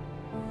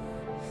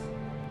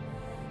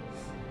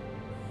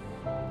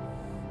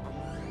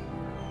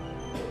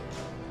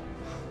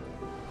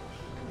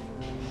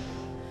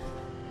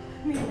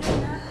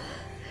 Myrna,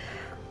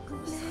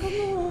 kamusta ka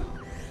mo?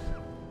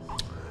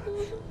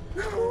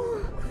 Naku,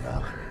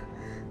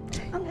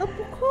 ang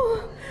apo ko.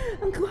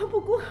 Ang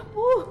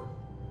gwapo-gwapo.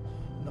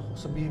 Naku,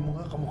 sabihin mo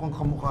nga, kamukhang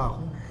kamukha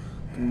ko.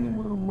 Hindi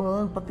mo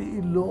naman,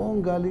 pati ilong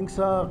galing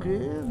sa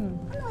akin.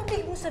 Ano ang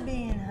ibig mo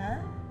sabihin,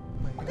 ha?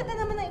 Maganda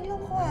naman ang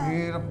ilong ko, ha?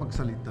 Mahirap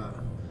magsalita.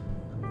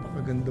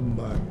 Napakagandang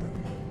bata.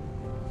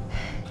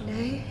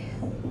 Nay.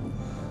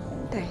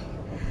 Tay.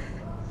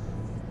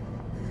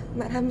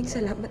 Maraming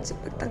salamat sa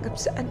pagtanggap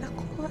sa anak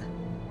ko, ha.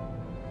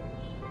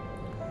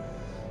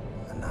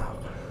 Anak,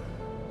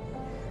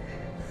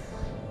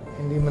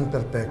 hindi man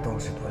perpekto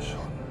ang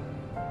sitwasyon.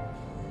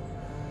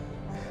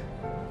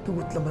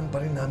 Tugot laban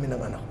pa rin namin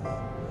ang anak mo.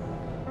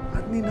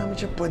 At hindi namin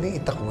siya pwedeng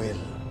itakwil.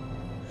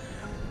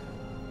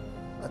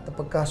 At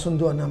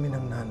napagkasunduan namin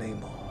ng nanay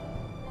mo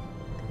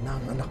na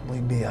ang anak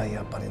mo'y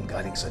biyaya pa rin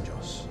galing sa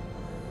Diyos.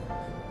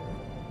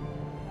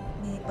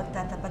 May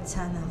pagtatapat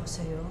sana ako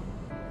sa'yo.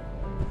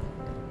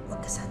 Huwag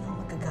ka sanang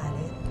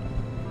magagalit.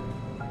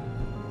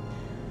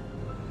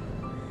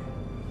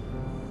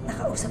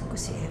 Nakausap ko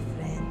si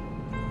Efren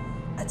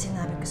at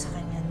sinabi ko sa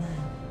kanya na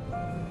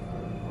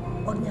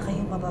huwag niya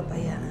kayong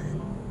mababayaan.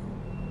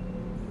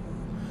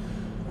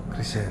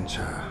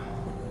 Crescencia,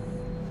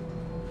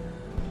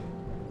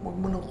 huwag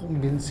mo nang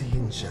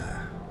kumbinsihin siya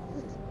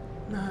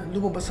na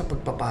lumabas sa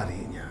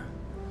pagpapari niya.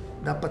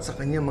 Dapat sa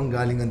kanya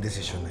manggaling ang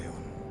desisyon na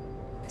yun.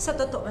 Sa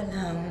totoo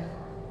lang,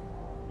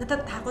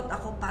 natatakot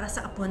ako para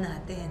sa apo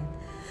natin.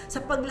 Sa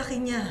paglaki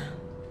niya.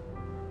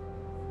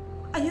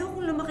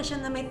 Ayokong lumaki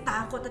siya na may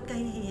takot at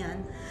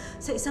kahihiyan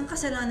sa isang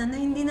kasalanan na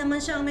hindi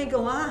naman siya ang may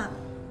gawa.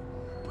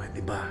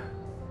 Pwede ba?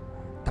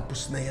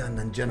 Tapos na yan,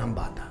 nandyan ang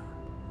bata.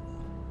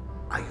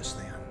 Ayos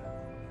na yan.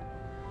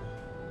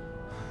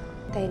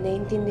 Tay,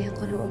 naiintindihan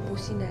ko naman po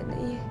si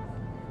nanay.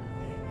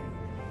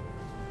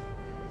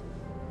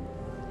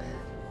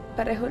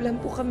 Pareho lang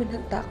po kami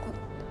ng takot.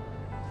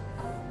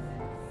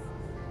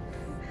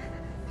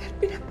 Pero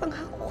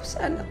pinapangako ko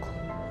sa anak ko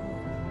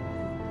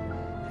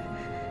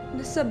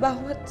na sa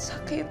bawat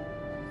sakit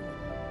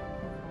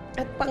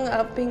at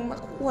pangaping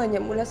makukuha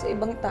niya mula sa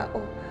ibang tao,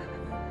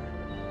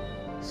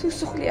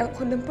 susuklian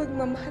ko ng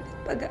pagmamahal at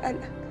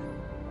pag-aalak.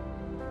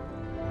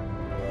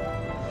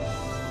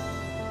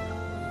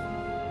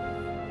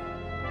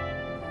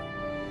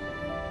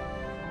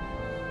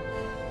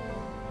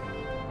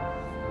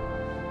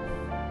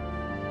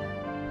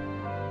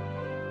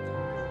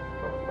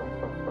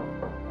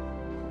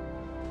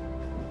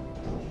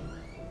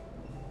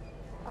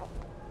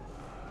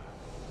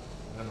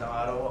 Magandang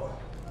araw po.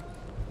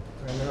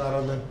 Magandang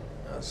araw din.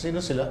 Sino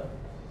sila?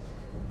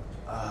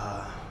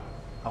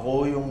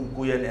 Ako yung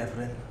kuya ni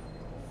Efren.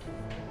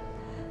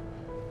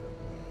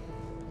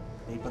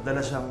 May padala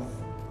siyang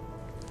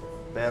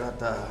pera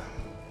at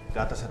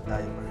gatas at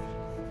diaper.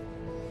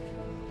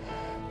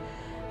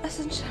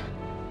 Asan siya?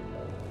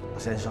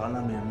 Pasensya ka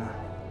na, Myrna.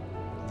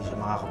 Hindi siya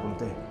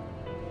makakapunta eh.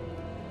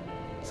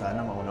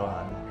 Sana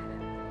maunawaan mo.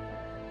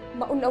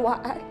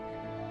 Maunawaan?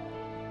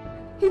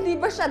 Hindi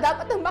ba siya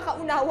dapat ang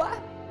makaunawa?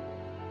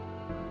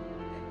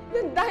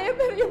 Yung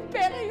diaper, yung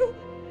pera, yung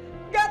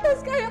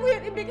gatas, kaya ko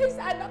yan ibigay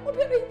sa anak ko,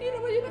 pero hindi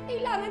naman yun ang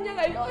kailangan niya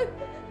ngayon.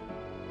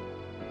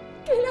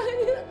 Kailangan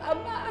niya ng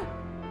ama.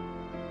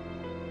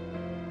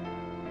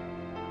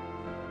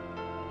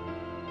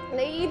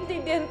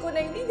 Naiintindihan ko na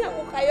hindi niya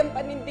ako kayang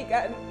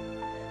panindigan.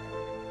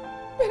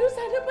 Pero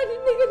sana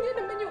panindigan niya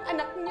naman yung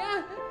anak niya.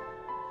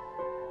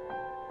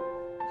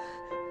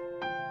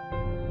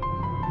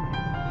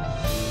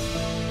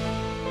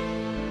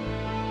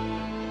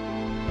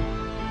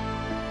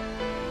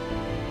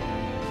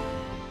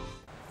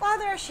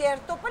 Father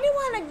Sierto,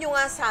 paliwanag nyo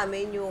nga sa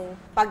amin yung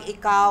pag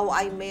ikaw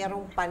ay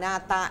mayroong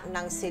panata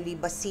ng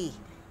celibacy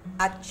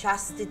at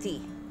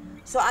chastity.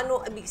 So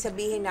ano ibig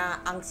sabihin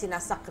na ang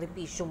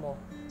sinasakripisyo mo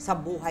sa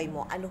buhay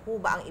mo? Ano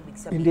ho ba ang ibig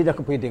sabihin? Hindi na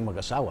ka pwedeng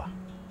mag-asawa.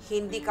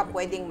 Hindi ka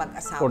pwedeng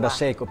mag-asawa. For the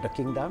sake of the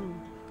kingdom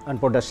and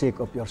for the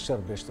sake of your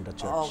service to the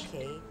church.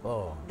 Okay.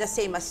 Oh. The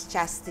same as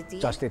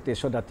chastity? Chastity,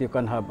 so that you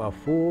can have a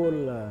full,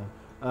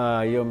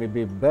 you may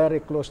be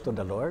very close to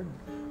the Lord,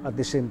 at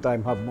the same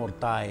time have more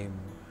time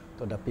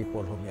to the people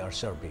whom you are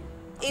serving.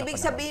 Ibig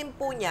sabihin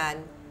po niyan,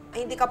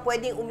 ay hindi ka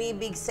pwedeng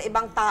umibig sa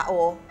ibang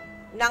tao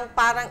ng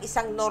parang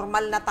isang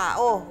normal na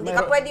tao. Hindi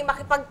ka pwedeng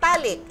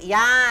makipagtalik.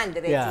 Yan,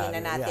 diretsuhin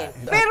na natin.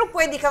 Pero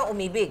pwede kang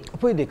umibig.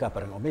 Pwede ka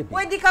pa rin umibig.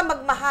 Pwede ka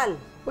magmahal.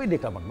 Pwede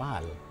ka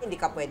magmahal. Hindi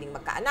ka pwedeng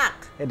magkaanak.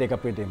 Hindi ka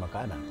pwedeng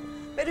magkaanak.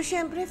 Pero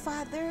syempre,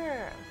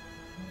 Father,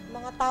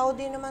 mga tao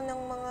din naman ng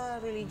mga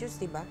religious,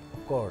 di ba?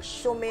 Of course.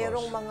 So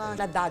merong mga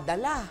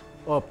nadadala.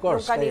 Of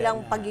course. Yung kanilang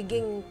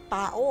pagiging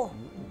tao.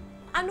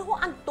 Ano ho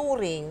ang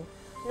turing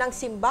ng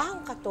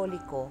simbahang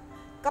Katoliko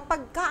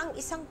kapag ka ang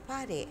isang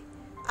pare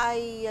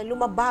ay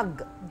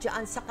lumabag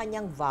diyan sa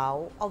kanyang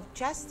vow of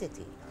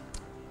chastity?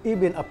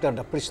 Even after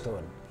the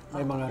priesthood,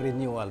 may mga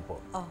renewal po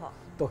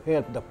to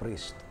help the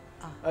priest.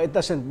 It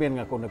doesn't mean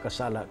nga kung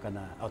nagkasala ka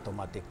na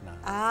automatic na.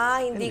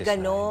 Hindi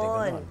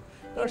ganon.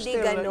 Hindi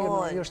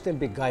ganon. You'll still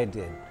be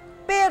guided.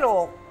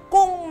 Pero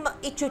kung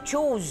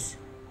i-choose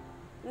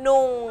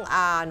nung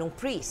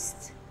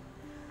priest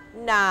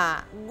na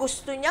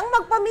gusto niyang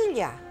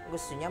magpamilya,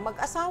 gusto niyang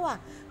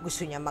mag-asawa,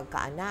 gusto niyang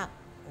magkaanak,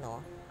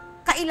 no?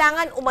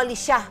 Kailangan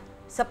umalis siya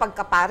sa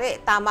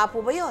pagkapare. Tama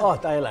po ba yun?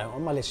 Tayo lang.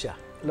 Umalis siya.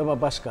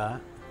 Lumabas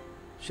ka,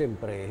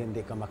 siyempre,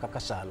 hindi ka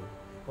makakasal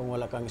kung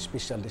wala kang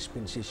special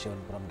dispensation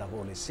from the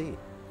Holy See.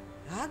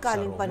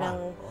 Galing pa ng,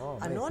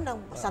 ng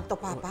Santo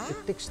Papa?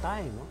 It takes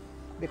time, no?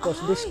 Because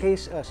this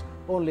case,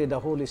 only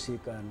the Holy See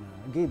can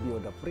give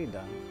you the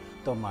freedom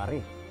to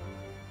marry.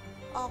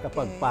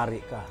 Kapag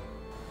pari ka.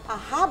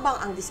 Habang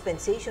ang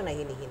dispensation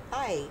ay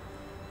hinihintay,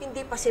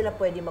 hindi pa sila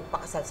pwede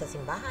magpakasal sa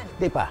simbahan.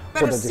 Hindi pa.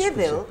 Pero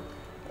civil,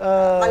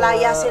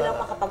 malaya silang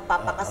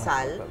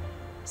makapagpapakasal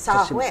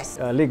sa West.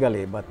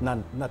 Legally, but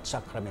not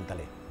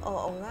sacramentally.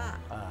 Oo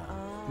nga.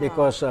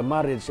 Because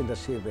marriage in the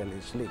civil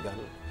is legal,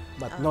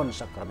 but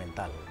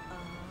non-sacramental.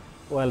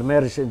 While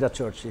marriage in the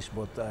church is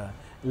both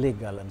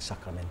legal and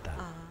sacramental.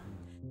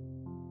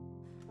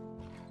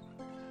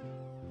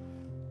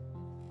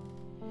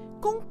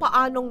 Kung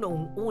paanong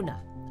noong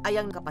una ay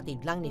ang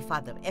kapatid lang ni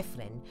Father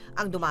Efren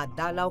ang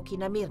dumadalaw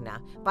kina Myrna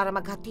para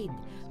maghatid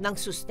ng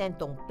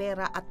sustentong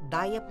pera at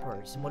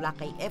diapers mula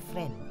kay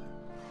Efren.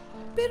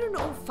 Pero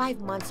noong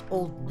 5 months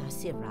old na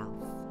si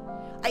Ralph,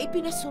 ay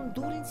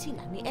ipinasundo rin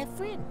sila ni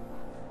Efren.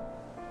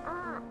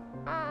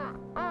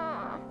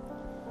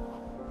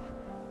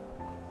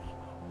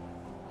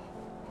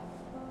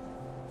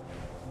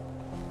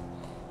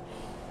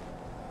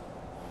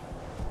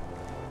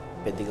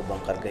 Pwede ka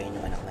bang kargahin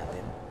yung anak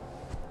natin?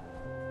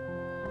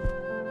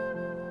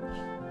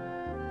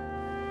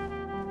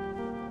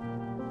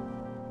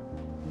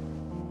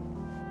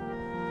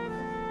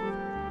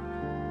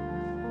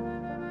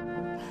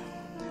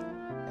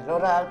 Hello,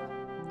 Ralph.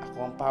 Ako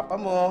ang papa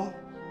mo.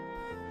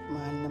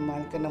 Mahal na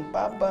mahal ka ng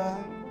papa.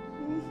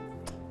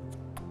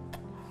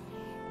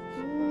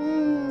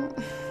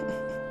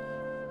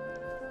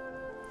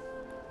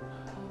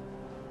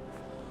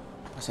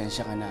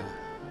 Pasensya ka na.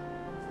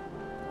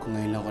 Kung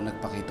ngayon lang ako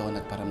nagpakita o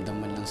nagparamdam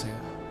man lang sa'yo.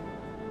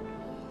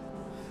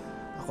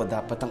 Ako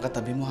dapat ang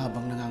katabi mo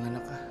habang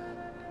nanganganak ka.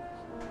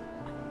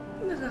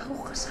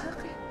 Nangako ka sa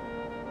akin.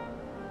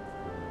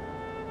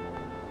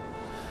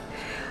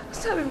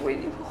 Sabi mo,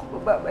 hindi mo ako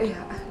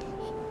mababayaan.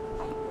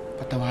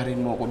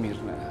 Patawarin mo ako,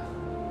 Myrna.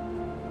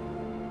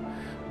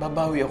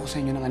 Babawi ako sa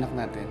inyo ng anak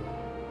natin.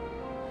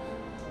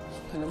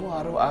 Alam mo,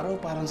 araw-araw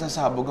parang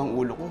sasabog ang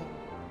ulo ko.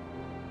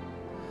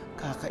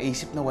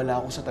 Kakaisip na wala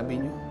ako sa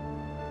tabi niyo.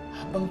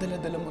 Habang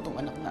dala-dala mo tong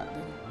anak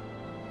natin.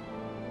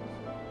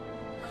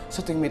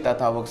 Sa tuwing may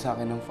tatawag sa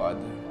akin ng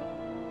father,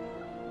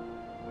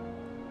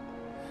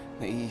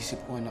 naiisip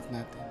ko anak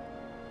natin.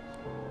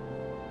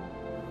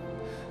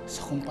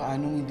 Sa kung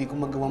paanong hindi ko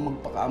magawang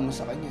magpakaama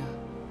sa kanya.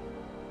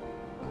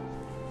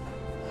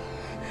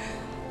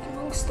 Ano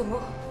bang gusto mo?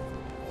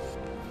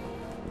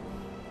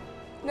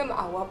 Na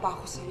maawa pa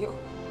ako sa'yo.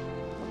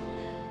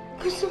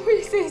 Gusto mo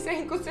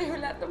isa-isahin ko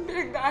sa'yo lahat ng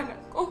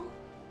pinagdaanan ko.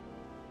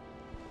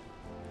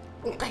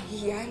 Yung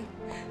kahiyan,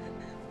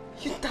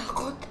 yung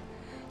takot,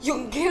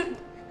 yung guilt.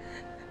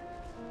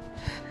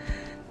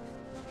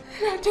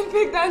 Lahat yung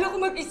pinagdaanan ko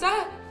mag-isa.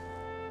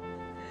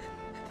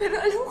 Pero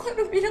alam mo kung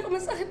anong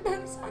pinakamasakit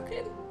para sa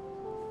akin?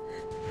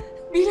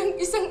 Bilang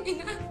isang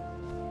ina.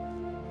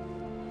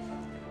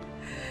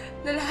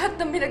 Na lahat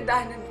ng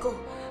pinagdaanan ko,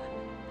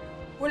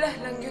 wala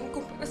lang yun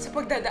kumpara sa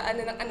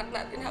pagdadaanan ng anak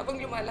natin habang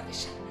lumalaki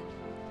siya.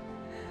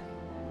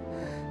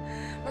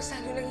 Mas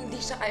lalo lang hindi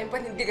siya kayang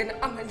panindigan ng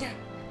ama niya.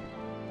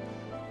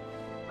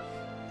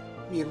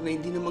 Myrna,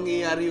 hindi na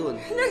mangyayari yun.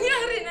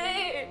 Nangyari na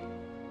eh!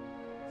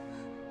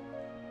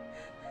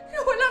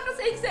 Wala ka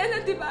sa eksena,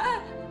 di ba?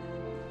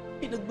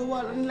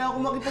 Pinagbawalan nila ako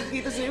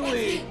makipagkita sa'yo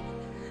eh.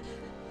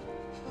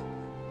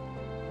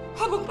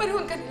 Habang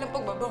panahon ka nilang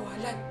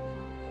pagbabawalan.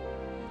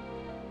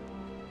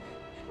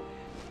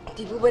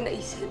 Di mo ba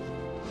naisip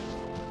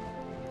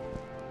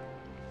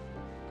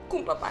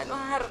kung paano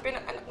haharapin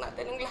ang anak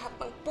natin ng lahat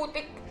ng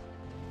putik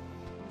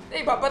na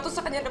ibabato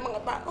sa kanya ng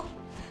mga tao?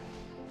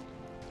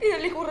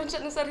 Pinalikuran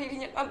siya ng sarili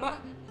niyang ama.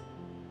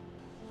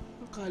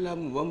 Akala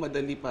mo ba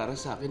madali para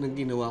sa akin ang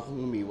ginawa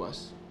kong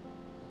umiwas?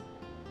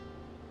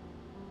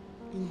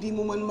 Hindi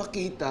mo man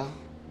makita,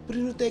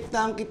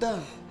 prinotektahan kita.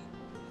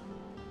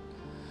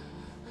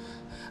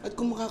 At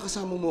kung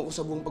makakasama mo ako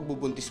sa buong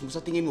pagbubuntis mo,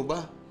 sa tingin mo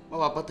ba,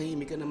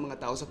 mapapatahimik ka ng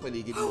mga tao sa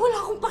paligid mo? Wala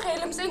akong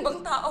pakialam sa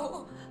ibang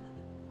tao.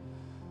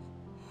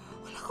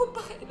 Wala akong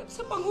pakialam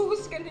sa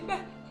panghuhusga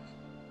nila.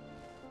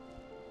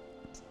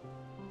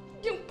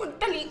 Yung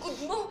pagtalikod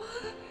mo,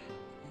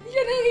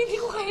 yan ang hindi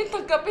ko kaya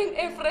tanggapin,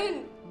 Efren.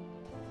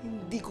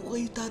 Hindi ko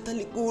kayo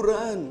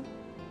tatalikuran.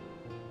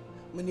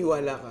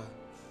 Maniwala ka.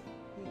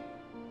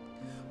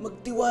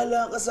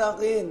 Magtiwala ka sa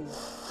akin.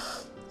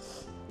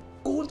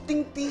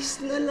 Kunting tiis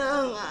na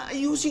lang.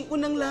 Ayusin ko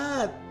ng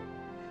lahat.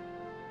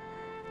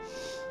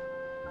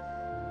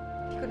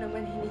 Hindi ko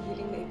naman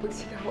hinihiling na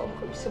ipagsigawa mo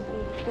kami sa buong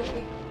mundo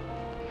eh.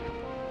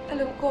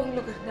 Alam ko ang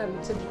lugar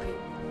namin sa buhay.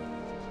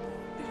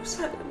 Pero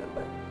sana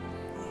naman,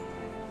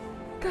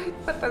 kahit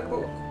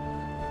patago,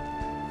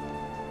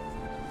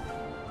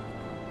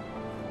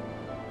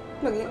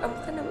 maging ama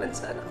ka naman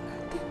sa anak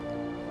natin.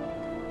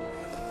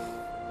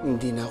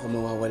 Hindi na ako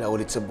mawawala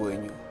ulit sa buhay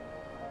niyo.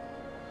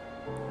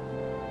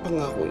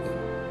 Pangako yan.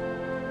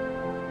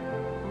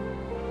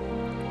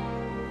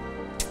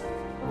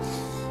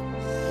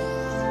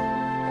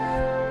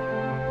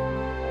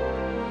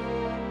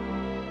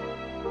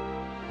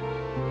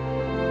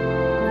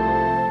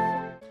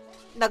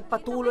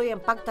 Nagpatuloy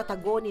ang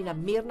pagtatago ni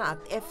Myrna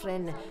at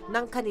Efren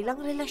ng kanilang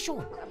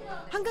relasyon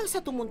hanggang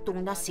sa tumuntong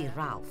na si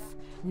Ralph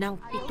ng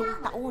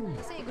 7 taon.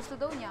 Kasi gusto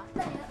daw niya,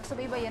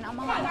 subaybayan ang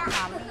mga anak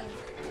namin.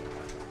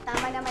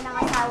 Tama naman ang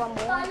asawa mo.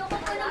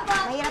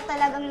 Mahirap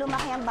talagang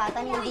lumaki ang bata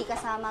na hindi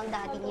kasama ang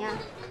daddy niya.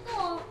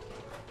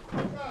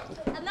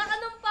 Anak,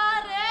 anong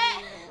pare?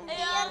 Hindi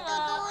yan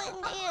totoo,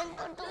 hindi yan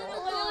totoo.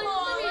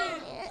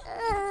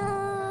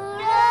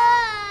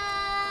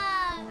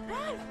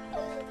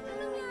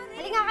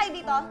 Dali nga kayo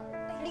dito.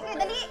 Dali kayo,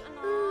 dali.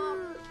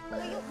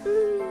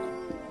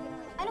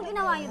 Anong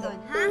ginawa niyo doon,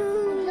 ha?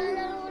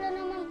 Naglalaro na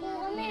naman po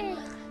kami.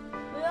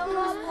 Kaya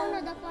nga po,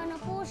 nadapa na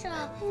po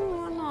siya.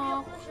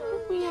 Anak,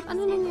 umiyak.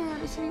 Ano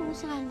nangyari sa'yo mo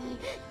sanay?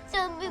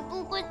 Sabi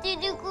po kasi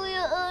ni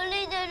Kuya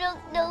Ali, nanak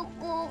daw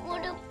po ako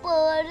ng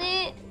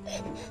pare.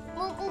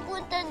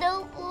 Mapupunta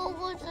daw po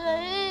ako sa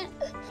hell.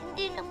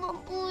 Hindi naman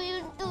po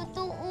yun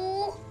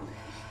totoo.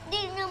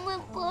 Hindi naman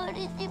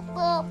pare si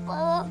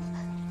Papa.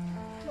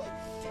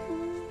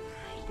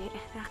 Hindi,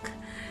 anak.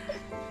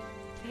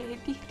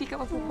 Hindi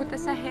ka mapupunta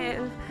sa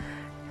hell.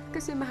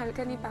 Kasi mahal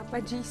ka ni Papa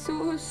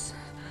Jesus.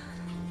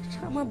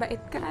 Tsaka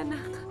mabait ka,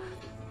 anak.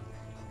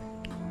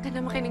 Huwag ka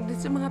na makinig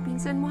dun sa mga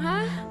pinsan mo,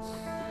 ha?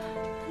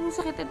 Anong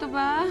sakit ito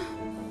ba?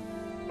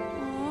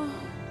 Oh.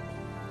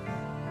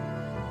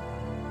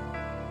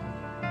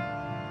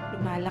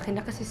 Lumalaki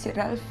na kasi si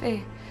Ralph,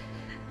 eh.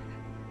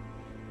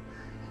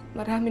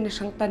 Marami na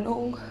siyang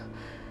tanong.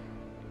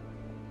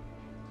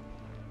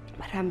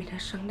 Marami na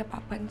siyang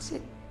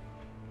napapansin.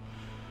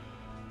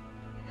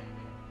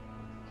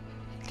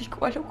 Hindi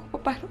ko alam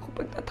kung paano ko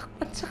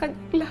pagtatakpan sa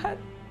kanyang lahat.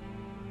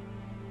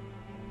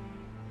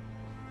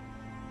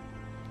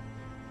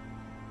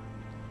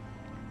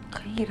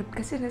 Kahirap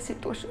kasi na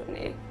sitwasyon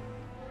eh.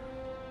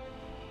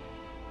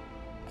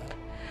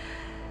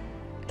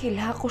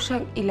 Kailangan ko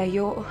siyang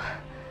ilayo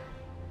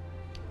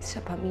sa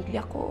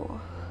pamilya ko,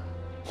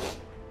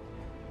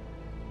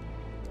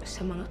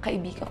 sa mga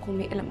kaibigan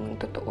kong may alam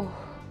ng totoo.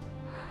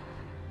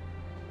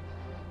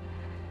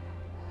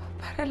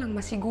 Para lang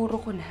masiguro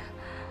ko na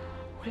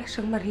wala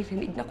siyang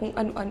maririnig na kung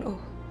ano-ano.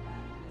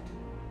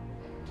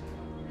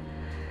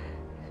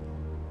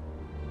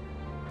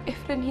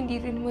 Efren, hindi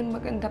rin naman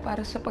maganda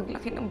para sa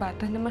paglaki ng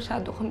bata na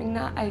masyado kaming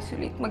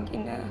na-isolate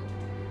mag-ina.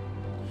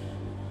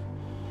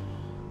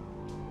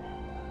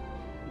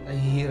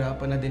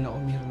 Nahihirapan na din ako,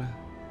 Myrna.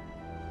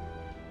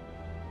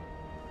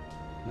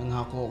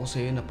 Nangako ako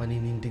sa'yo na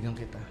paninindigan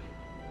kita.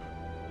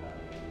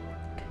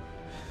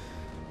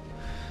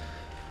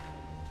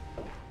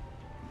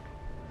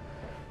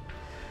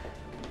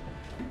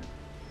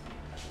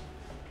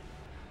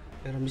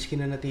 Pero miski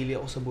na natili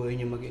ako sa buhay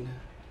niyo mag-ina,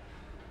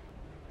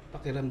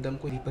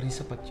 pakiramdam ko hindi pa rin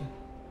sapat yun.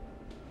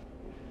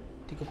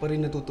 Hindi ko pa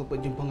rin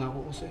natutupad yung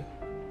pangako ko sa'yo.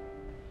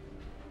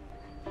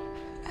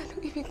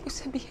 Anong ibig mo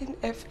sabihin,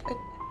 Efren?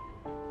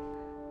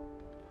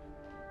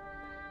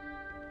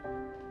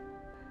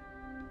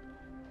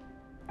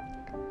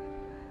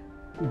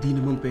 Hindi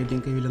naman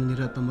pwedeng kayo lang ni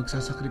Ralph ang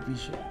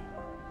magsasakripisyo.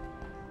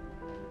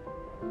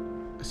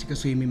 Kasi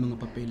kasuhin may mga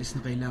papeles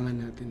na kailangan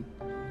natin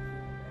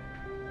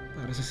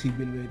para sa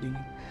civil wedding.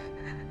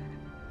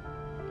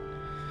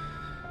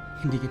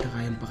 Hindi kita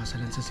kayang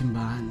pakasalan sa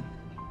simbahan.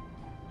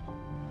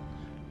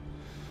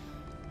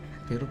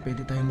 Pero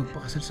pwede tayong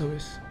magpakasal sa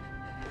West.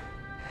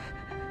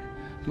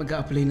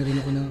 Mag-a-apply na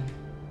rin ako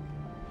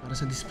para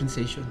sa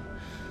dispensation.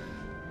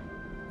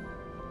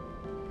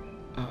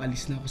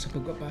 Aalis na ako sa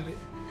pagpapare.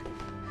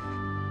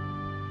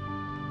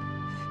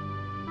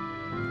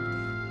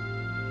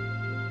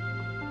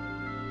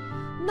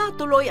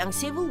 Natuloy ang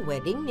civil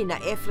wedding ni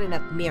Efren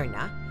at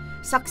Myrna.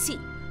 Saksi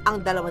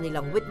ang dalawa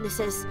nilang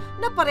witnesses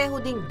na pareho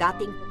ding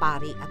dating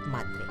pari at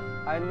madre.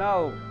 I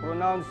now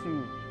pronounce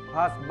you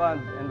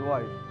husband and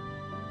wife.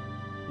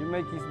 You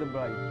may kiss the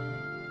bride.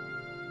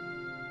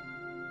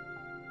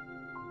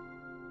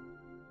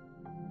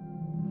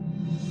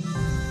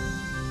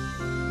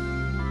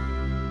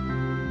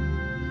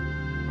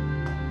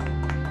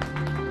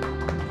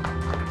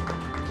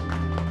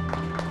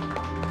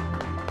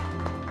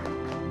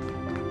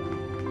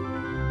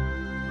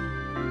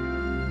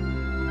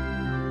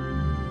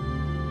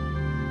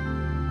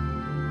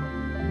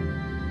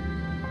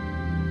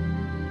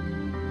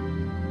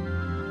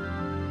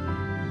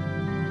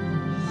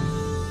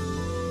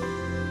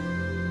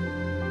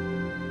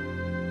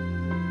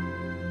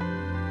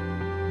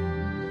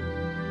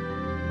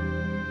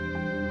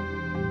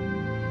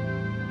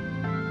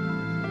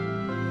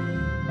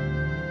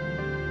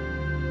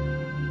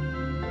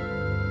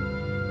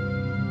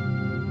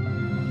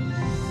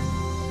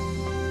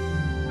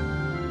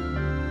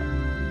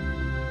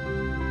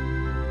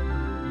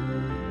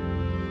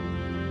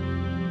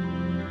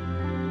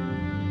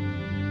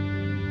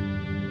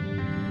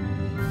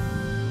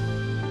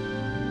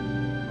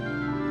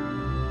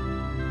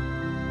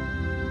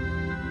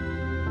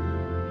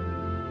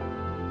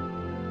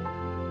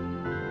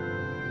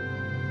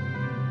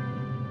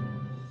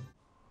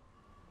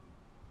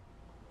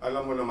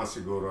 Alam mo naman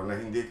siguro na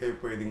hindi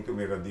kayo pwedeng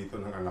tumira dito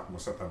ng anak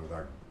mo sa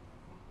Tandag.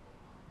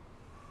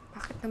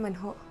 Bakit naman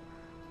ho?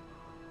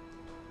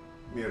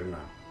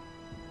 Myrna,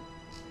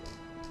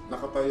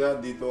 nakataya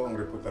dito ang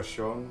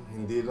reputasyon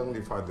hindi lang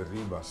ni Father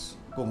Rivas,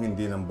 kung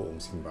hindi ng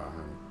buong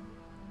simbahan.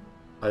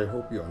 I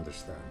hope you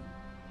understand.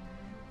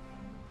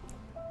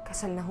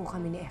 Kasal na ho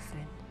kami ni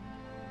Efren.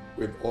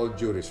 With all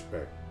due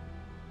respect,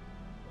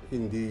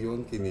 hindi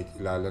yon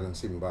kinikilala ng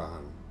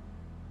simbahan.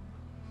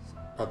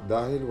 At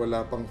dahil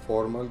wala pang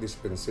formal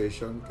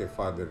dispensation kay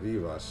Father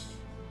Rivas,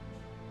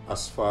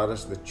 as far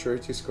as the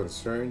church is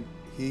concerned,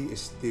 he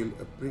is still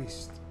a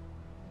priest.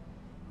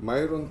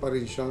 Mayroon pa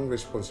rin siyang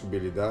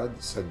responsibilidad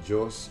sa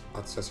Diyos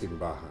at sa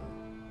simbahan.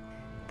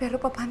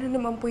 Pero paano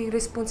naman po yung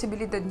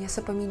responsibilidad niya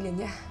sa pamilya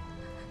niya?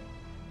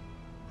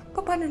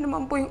 Paano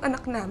naman po yung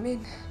anak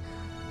namin?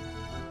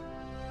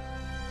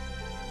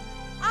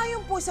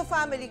 Ayon po sa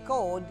family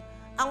code,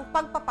 ang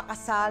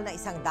pagpapakasal na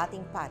isang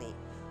dating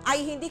pari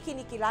ay hindi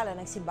kinikilala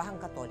ng simbahang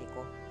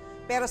Katoliko.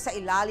 Pero sa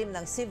ilalim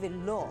ng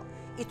civil law,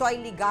 ito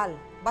ay legal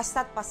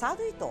basta't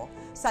pasado ito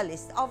sa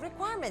list of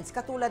requirements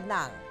katulad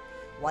ng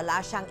wala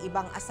siyang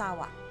ibang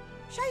asawa,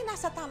 siya ay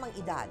nasa tamang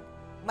edad,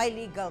 may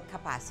legal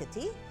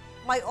capacity,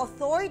 may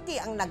authority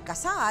ang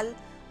nagkasal,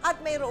 at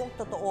mayroong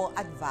totoo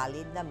at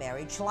valid na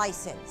marriage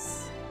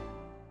license.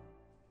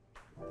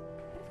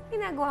 Ano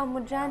ginagawa mo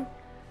dyan?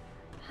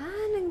 Ha?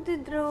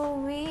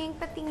 Nagdo-drawing?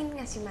 Patingin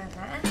nga si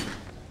Mama.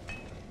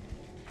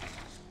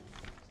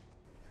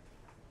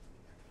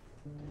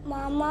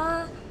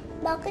 Mama,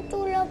 bakit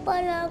wala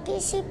palagi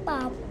si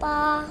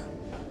Papa?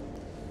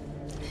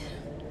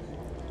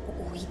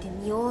 Uuwi din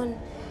yun.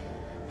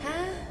 Ha?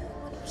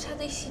 Huwag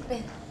masyado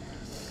isipin.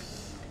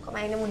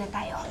 Kumain na muna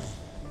tayo.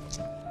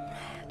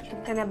 Gutom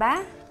ka na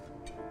ba?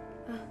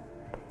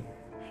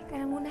 Kumain ka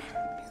na muna.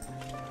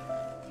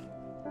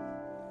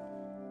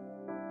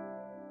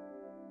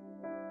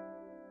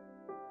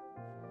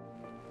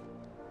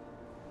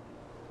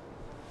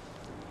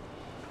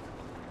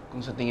 Kung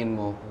sa tingin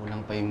mo,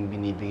 kulang pa yung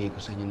binibigay ko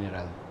sa inyo ni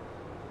Ralph.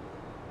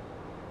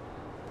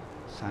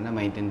 Sana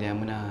maintindihan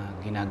mo na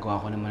ginagawa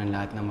ko naman ang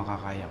lahat ng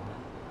makakaya ko.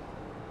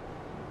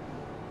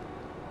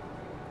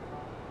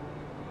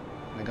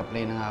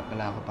 Nag-apply na nga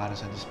pala ako para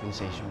sa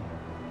dispensation.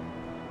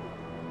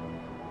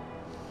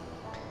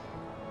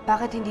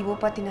 Bakit hindi mo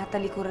pa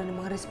tinatalikuran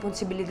ng mga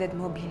responsibilidad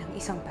mo bilang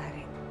isang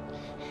pare?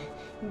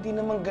 Hindi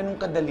naman ganun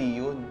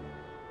kadali yun.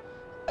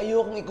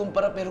 Ayokong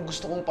ikumpara pero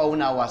gusto kong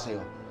paunawa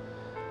sa'yo.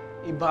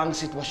 Iba ang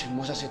sitwasyon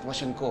mo sa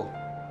sitwasyon ko.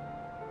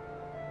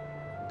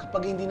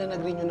 Kapag hindi na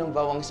nag-renew ng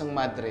vow ang isang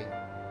madre,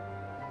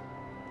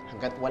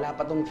 hanggat wala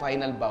pa tong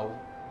final vow,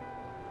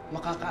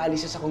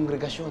 makakaalis siya sa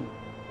kongregasyon.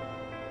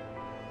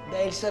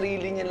 Dahil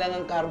sarili niya lang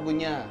ang kargo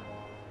niya.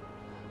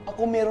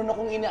 Ako meron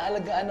akong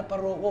inaalagaan na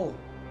paroko.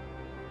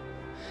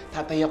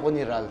 Tatay ako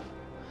ni Ralph,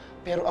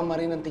 pero ama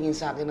rin ang tingin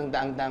sa akin ng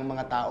daang-daang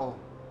mga tao.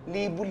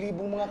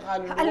 Libo-libong mga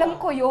kaluluwa. Alam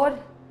ko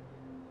yun!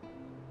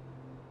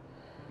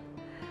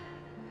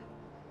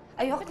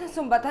 Ayoko ng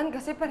sumbatan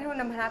kasi pareho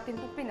naman natin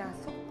itong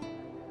pinasok.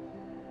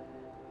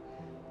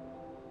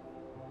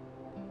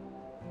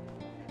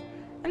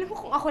 Alam mo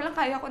kung ako lang,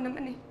 kaya ko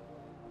naman eh.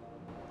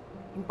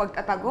 Yung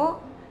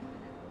pagtatago,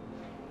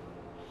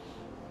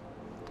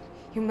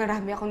 yung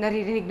marami akong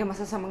naririnig na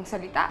masasamang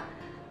salita,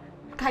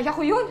 kaya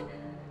ko yun!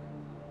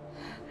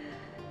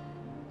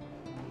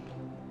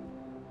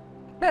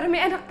 Pero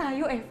may anak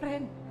tayo,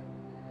 Efren.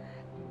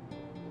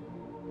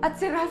 At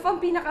si Ralph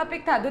ang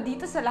pinaka-apektado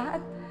dito sa lahat.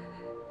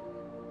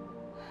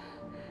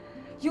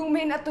 Yung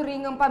may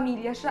naturingang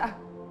pamilya siya.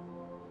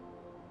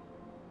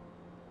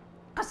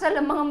 Kasal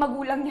ang mga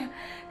magulang niya.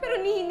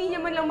 Pero hindi niya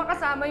man lang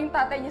makasama yung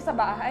tatay niya sa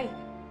bahay.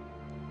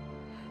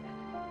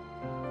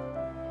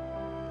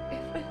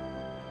 Efren,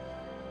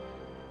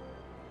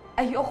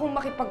 ayokong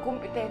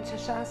makipagkumpetensya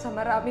siya sa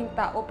maraming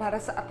tao para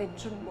sa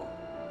atensyon mo.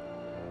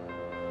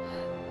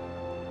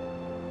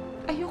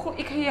 Ayokong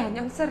ikaya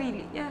niya ang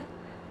sarili niya.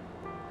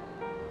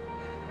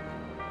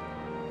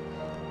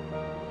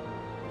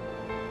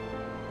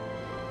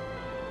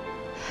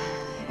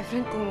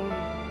 Efren, kung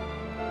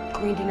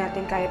hindi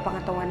natin kaya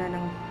pangatawanan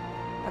ng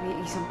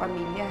pag-iisang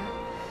pamilya,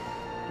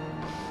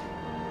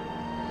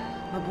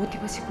 mabuti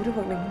pa siguro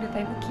wag na muna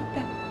tayo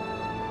magkita.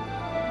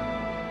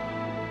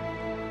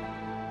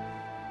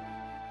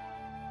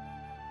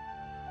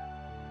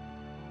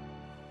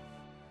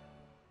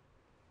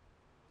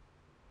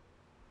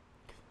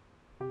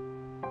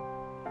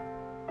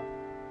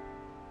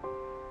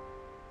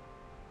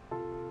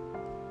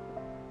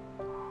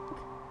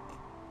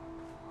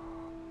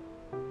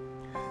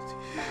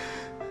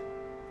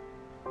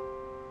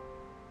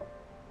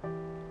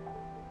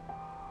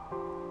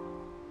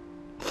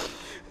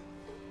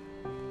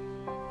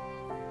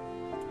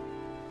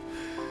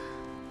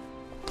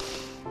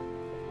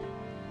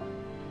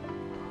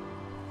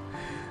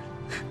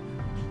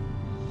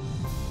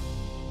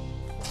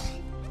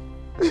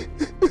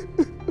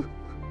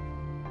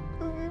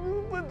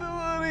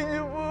 Patawarin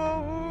niyo po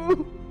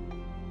ako.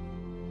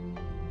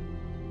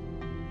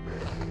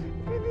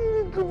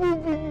 Pinilit ko po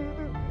pinilit.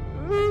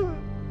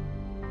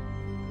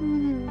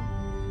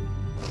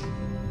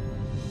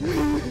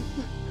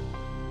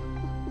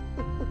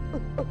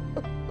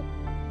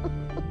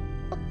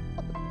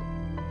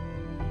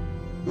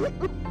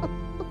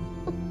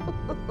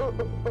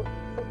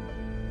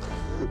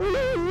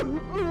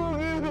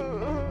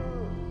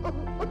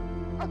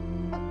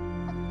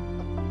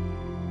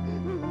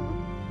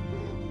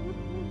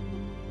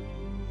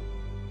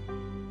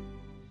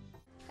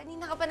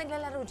 Kanina ka pa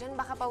naglalaro dyan,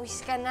 baka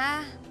pawis ka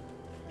na.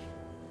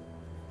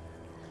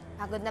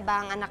 Pagod na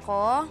ba ang anak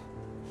ko?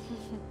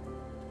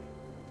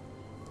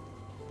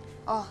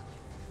 Oh,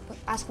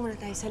 pasok muna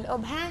tayo sa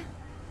loob, ha?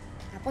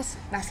 Tapos,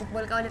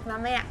 basketball ka ulit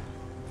mamaya.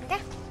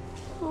 Sige?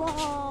 Ma.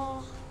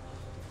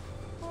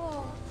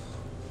 Oh,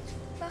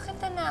 bakit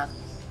anak?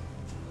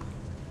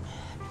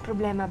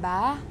 Problema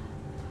ba?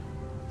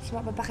 Mas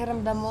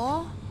mapapakiramdam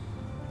mo?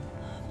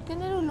 Ba't ka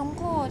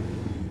nalulungkot?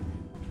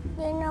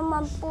 Hindi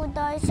naman po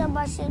dahil sa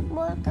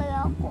basketball,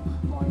 kaya ako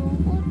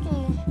malungkot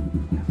eh.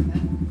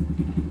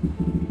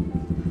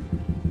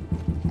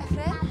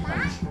 Efren? Papa?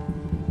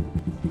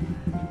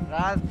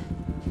 Ralph,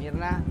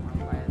 Myrna,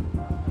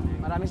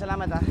 maraming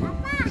salamat ha.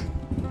 Papa!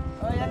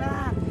 Oh, yan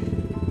na.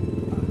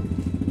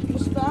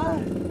 Kumusta?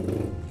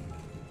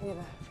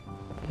 Mira,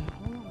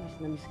 miss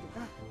na miss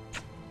kita.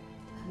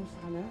 Kumusta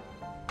ka na?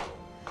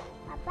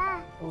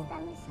 Papa,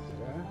 miss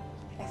kita.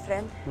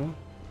 Efren?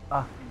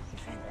 Ah.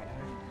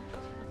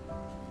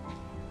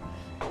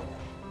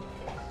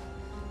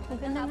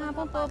 Magandang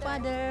hapon po,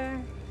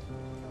 Father.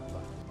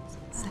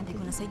 Sabi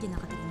ko na sa'yo, di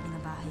nakatingin ka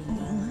na bahay.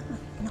 Oo nga,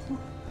 anak mo.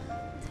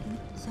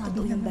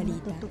 Totoo yung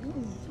balita.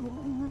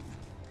 Oo nga.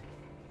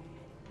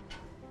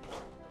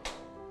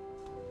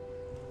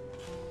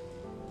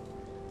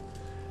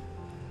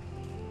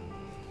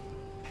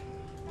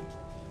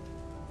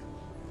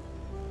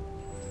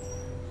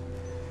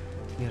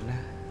 Myrna,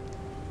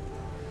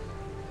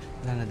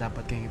 wala na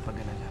dapat kayong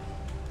ipag-alala.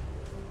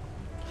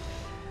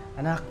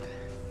 Anak,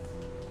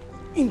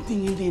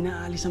 hindi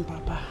naalis ang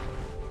papa.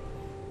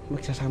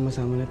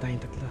 Magsasama-sama na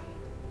tayong tatlo.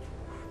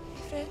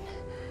 Efren?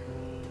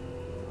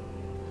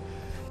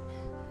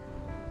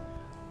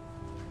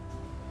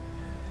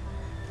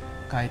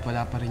 Kahit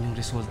wala pa rin yung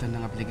resulta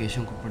ng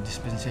application ko for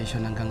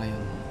dispensation hanggang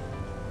ngayon.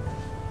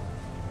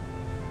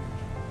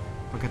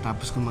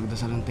 Pagkatapos kong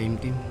magdasal ng team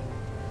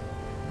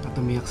at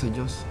umiyak sa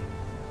Diyos,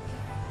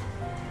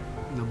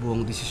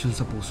 nabuong desisyon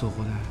sa puso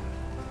ko na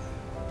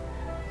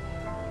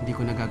hindi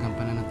ko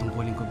nagagampanan ang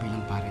tungkulin ko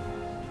bilang pare.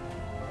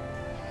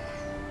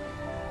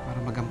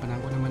 Para magampanan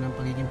ko naman ang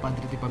pagiging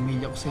padre at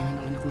pamilya ko sa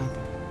ng anak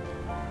natin.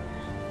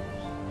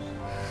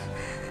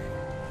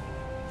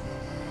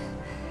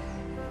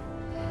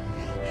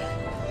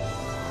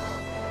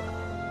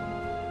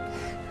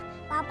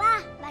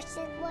 Papa,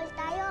 basketball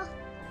tayo.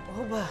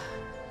 Oo ba?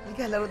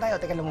 Halika, laro tayo.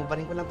 Teka,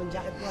 lumubarin ko lang tong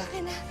jacket mo ha.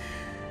 Okay na.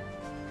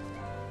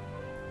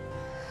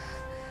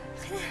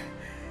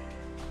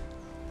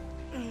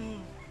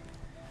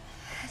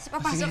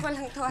 Papasok ko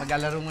lang to.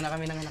 Maglalaro muna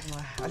kami ng anak mo.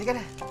 Halika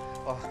na.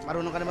 Oh,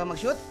 marunong ka na ba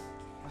mag-shoot?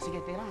 Oh,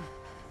 sige, tira.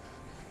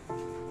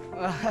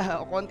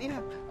 O, konti na.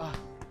 Oh,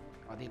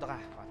 dito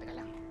ka. Oh, teka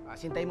lang.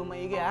 Sintay mo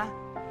maigi, ha?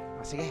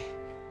 Oh, sige.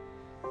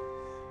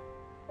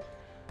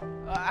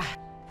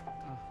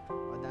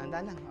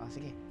 Dahan-dahan lang. Oh,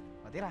 sige.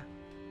 O, tira.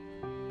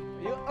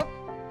 Ayun, op!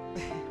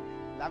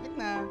 Lapit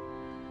na.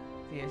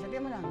 Sige,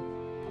 sabihan mo lang.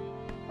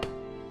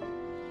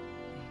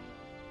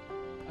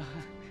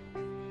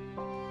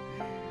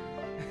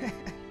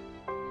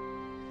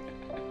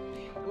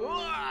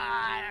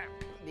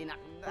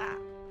 Dinakda.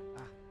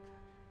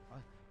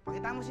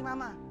 Pakita mo si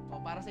Mama.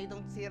 Para sa itong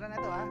sira na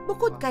to, ha?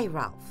 Bukod kay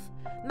Ralph,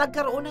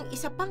 nagkaroon ng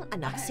isa pang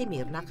anak si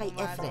Myrna kay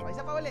Efren.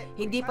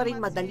 Hindi pa rin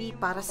madali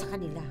para sa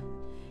kanila.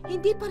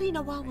 Hindi pa rin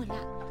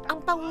nawawala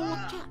ang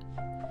pangungutya.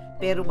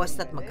 Pero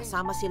basta't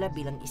magkasama sila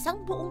bilang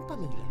isang buong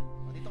pamilya,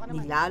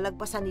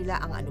 nilalagpasan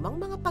nila ang anumang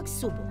mga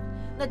pagsubok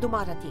na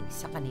dumarating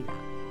sa kanila.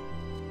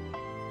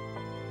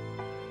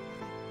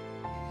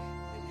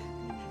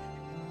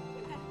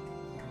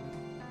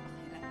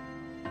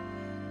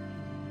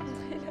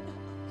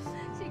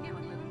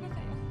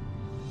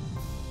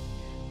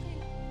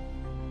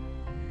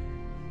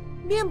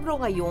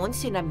 Miyembro ngayon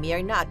sina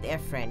Myrna at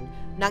Efren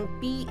ng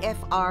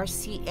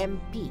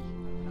PFRCMP,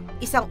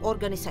 isang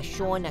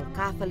organisasyon ng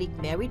Catholic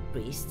Married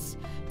Priests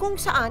kung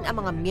saan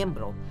ang mga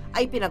miyembro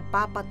ay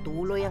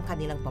pinagpapatuloy ang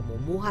kanilang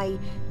pamumuhay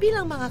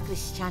bilang mga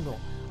Kristiyano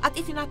at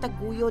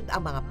itinataguyod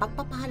ang mga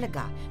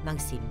pagpapahalaga ng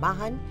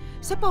simbahan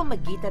sa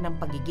pamamagitan ng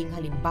pagiging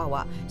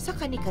halimbawa sa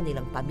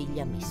kani-kanilang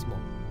pamilya mismo.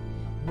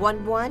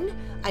 Buwan-buwan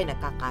ay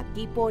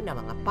nakakatipo ng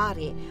mga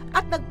pare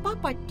at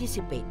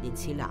nagpa-participate din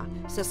sila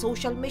sa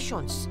social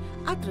missions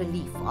at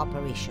relief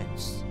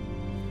operations.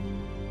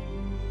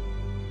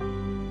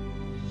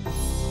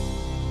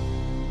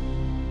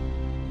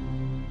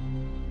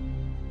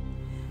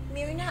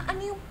 Myrna,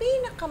 ano yung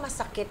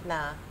pinakamasakit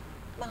na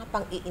mga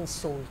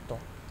pang-iinsulto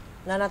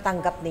na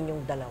natanggap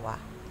ninyong dalawa?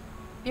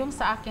 Yung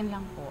sa akin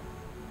lang po,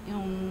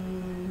 yung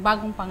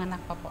bagong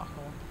panganak pa po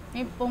ako,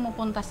 may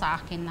pumupunta sa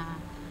akin na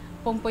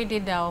kung pwede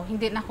daw,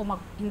 hindi na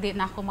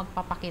ako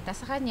magpapakita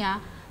sa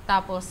kanya,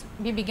 tapos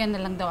bibigyan na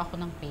lang daw ako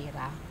ng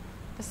pera.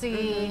 Kasi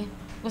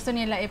gusto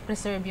nila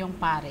i-preserve yung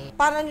pare.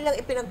 Para nilang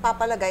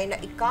ipinagpapalagay na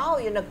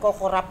ikaw yung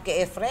nagko-corrupt kay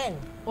Efren.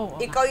 Oo.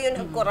 Ikaw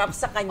yung nag-corrupt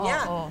sa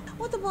kanya. Oo.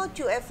 What about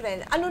you,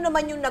 Efren? Ano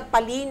naman yung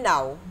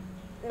nagpalinaw?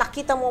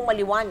 Nakita mo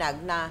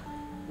maliwanag na,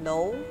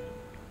 no,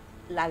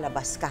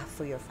 lalabas ka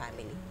for your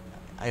family.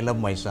 I love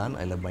my son,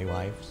 I love my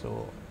wife,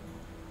 so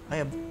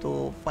I have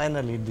to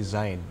finally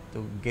decide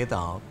to get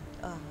out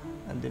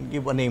and then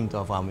give a name to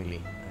a family.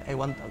 I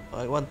want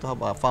to have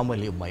a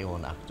family of my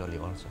own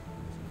actually also.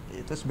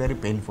 It was very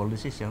painful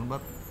decision, but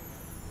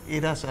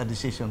it has a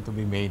decision to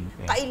be made.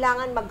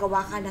 Kailangan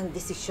maggawa ka ng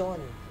desisyon.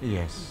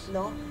 Yes.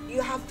 No? You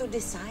have to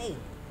decide.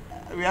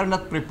 We are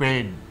not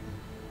prepared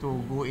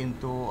to go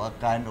into a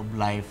kind of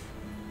life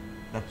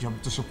that you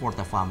have to support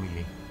a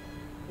family.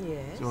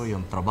 Yes. So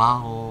yung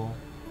trabaho,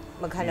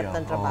 maghanap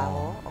ng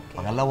trabaho. Okay.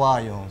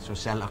 Pangalawa, yung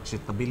social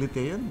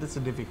acceptability, yun, that's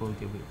a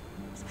difficulty with.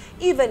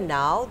 Even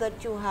now that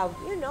you have,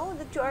 you know,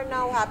 that you are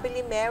now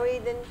happily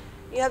married and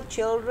you have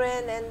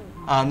children and...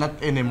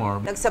 Not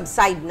anymore.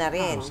 Nagsubside na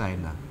rin.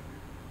 Subside na.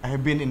 I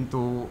have been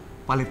into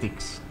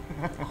politics.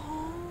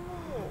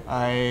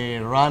 I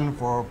ran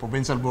for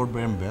provincial board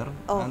member.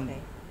 Okay. And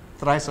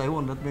thrice I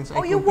won. That means I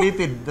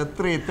completed the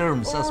 3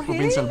 terms as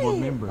provincial board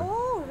member.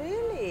 Oh,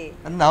 really?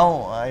 And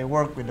now I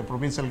work with the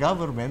provincial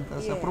government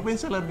as a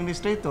provincial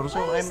administrator, so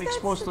I'm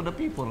exposed to the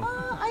people.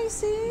 I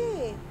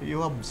see.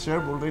 You have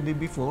served already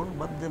before,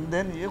 but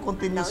then you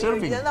continue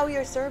serving. Now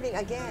you're serving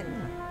again.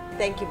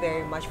 Thank you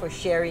very much for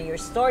sharing your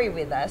story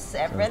with us,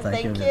 Efren.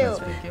 Thank you.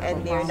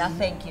 And Myrna,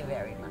 thank you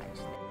very much.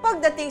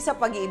 Pagdating sa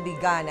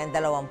pag-iibigan ng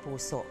dalawang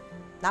puso,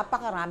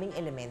 napakaraming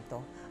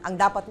elemento ang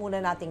dapat muna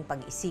nating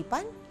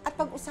pag-isipan at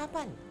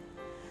pag-usapan.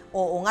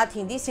 Oo nga't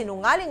hindi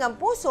sinungaling ang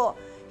puso,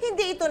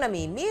 hindi ito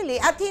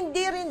namimili at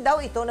hindi rin daw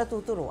ito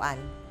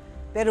natuturuan.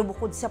 Pero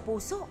bukod sa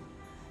puso,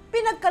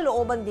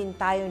 pinagkalooban din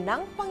tayo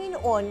ng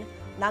Panginoon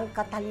ng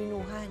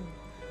katalinuhan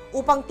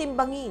upang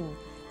timbangin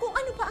kung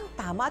ano pa ang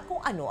tama at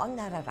kung ano ang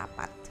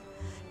nararapat.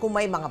 Kung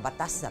may mga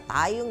batas na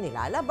tayong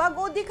nilalabag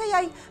o di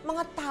kaya'y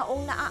mga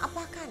taong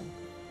naaapakan.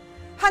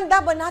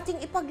 Handa ba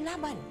nating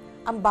ipaglaban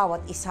ang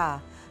bawat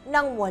isa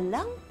ng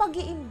walang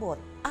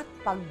pag-iimbot at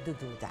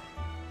pagdududa?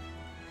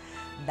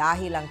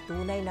 Dahil ang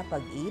tunay na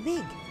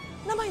pag-ibig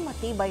na may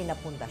matibay na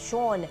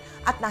pundasyon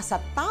at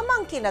nasa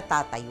tamang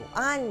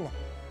kinatatayuan,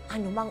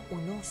 anumang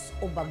unos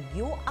o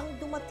bagyo ang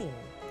dumating,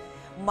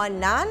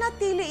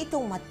 mananatili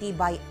itong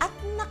matibay at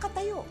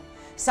nakatayo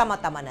sa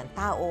mata man ng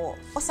tao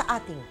o sa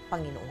ating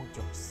Panginoong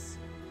Diyos.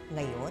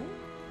 Ngayon,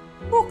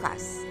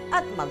 bukas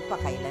at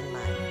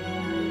magpakailanman.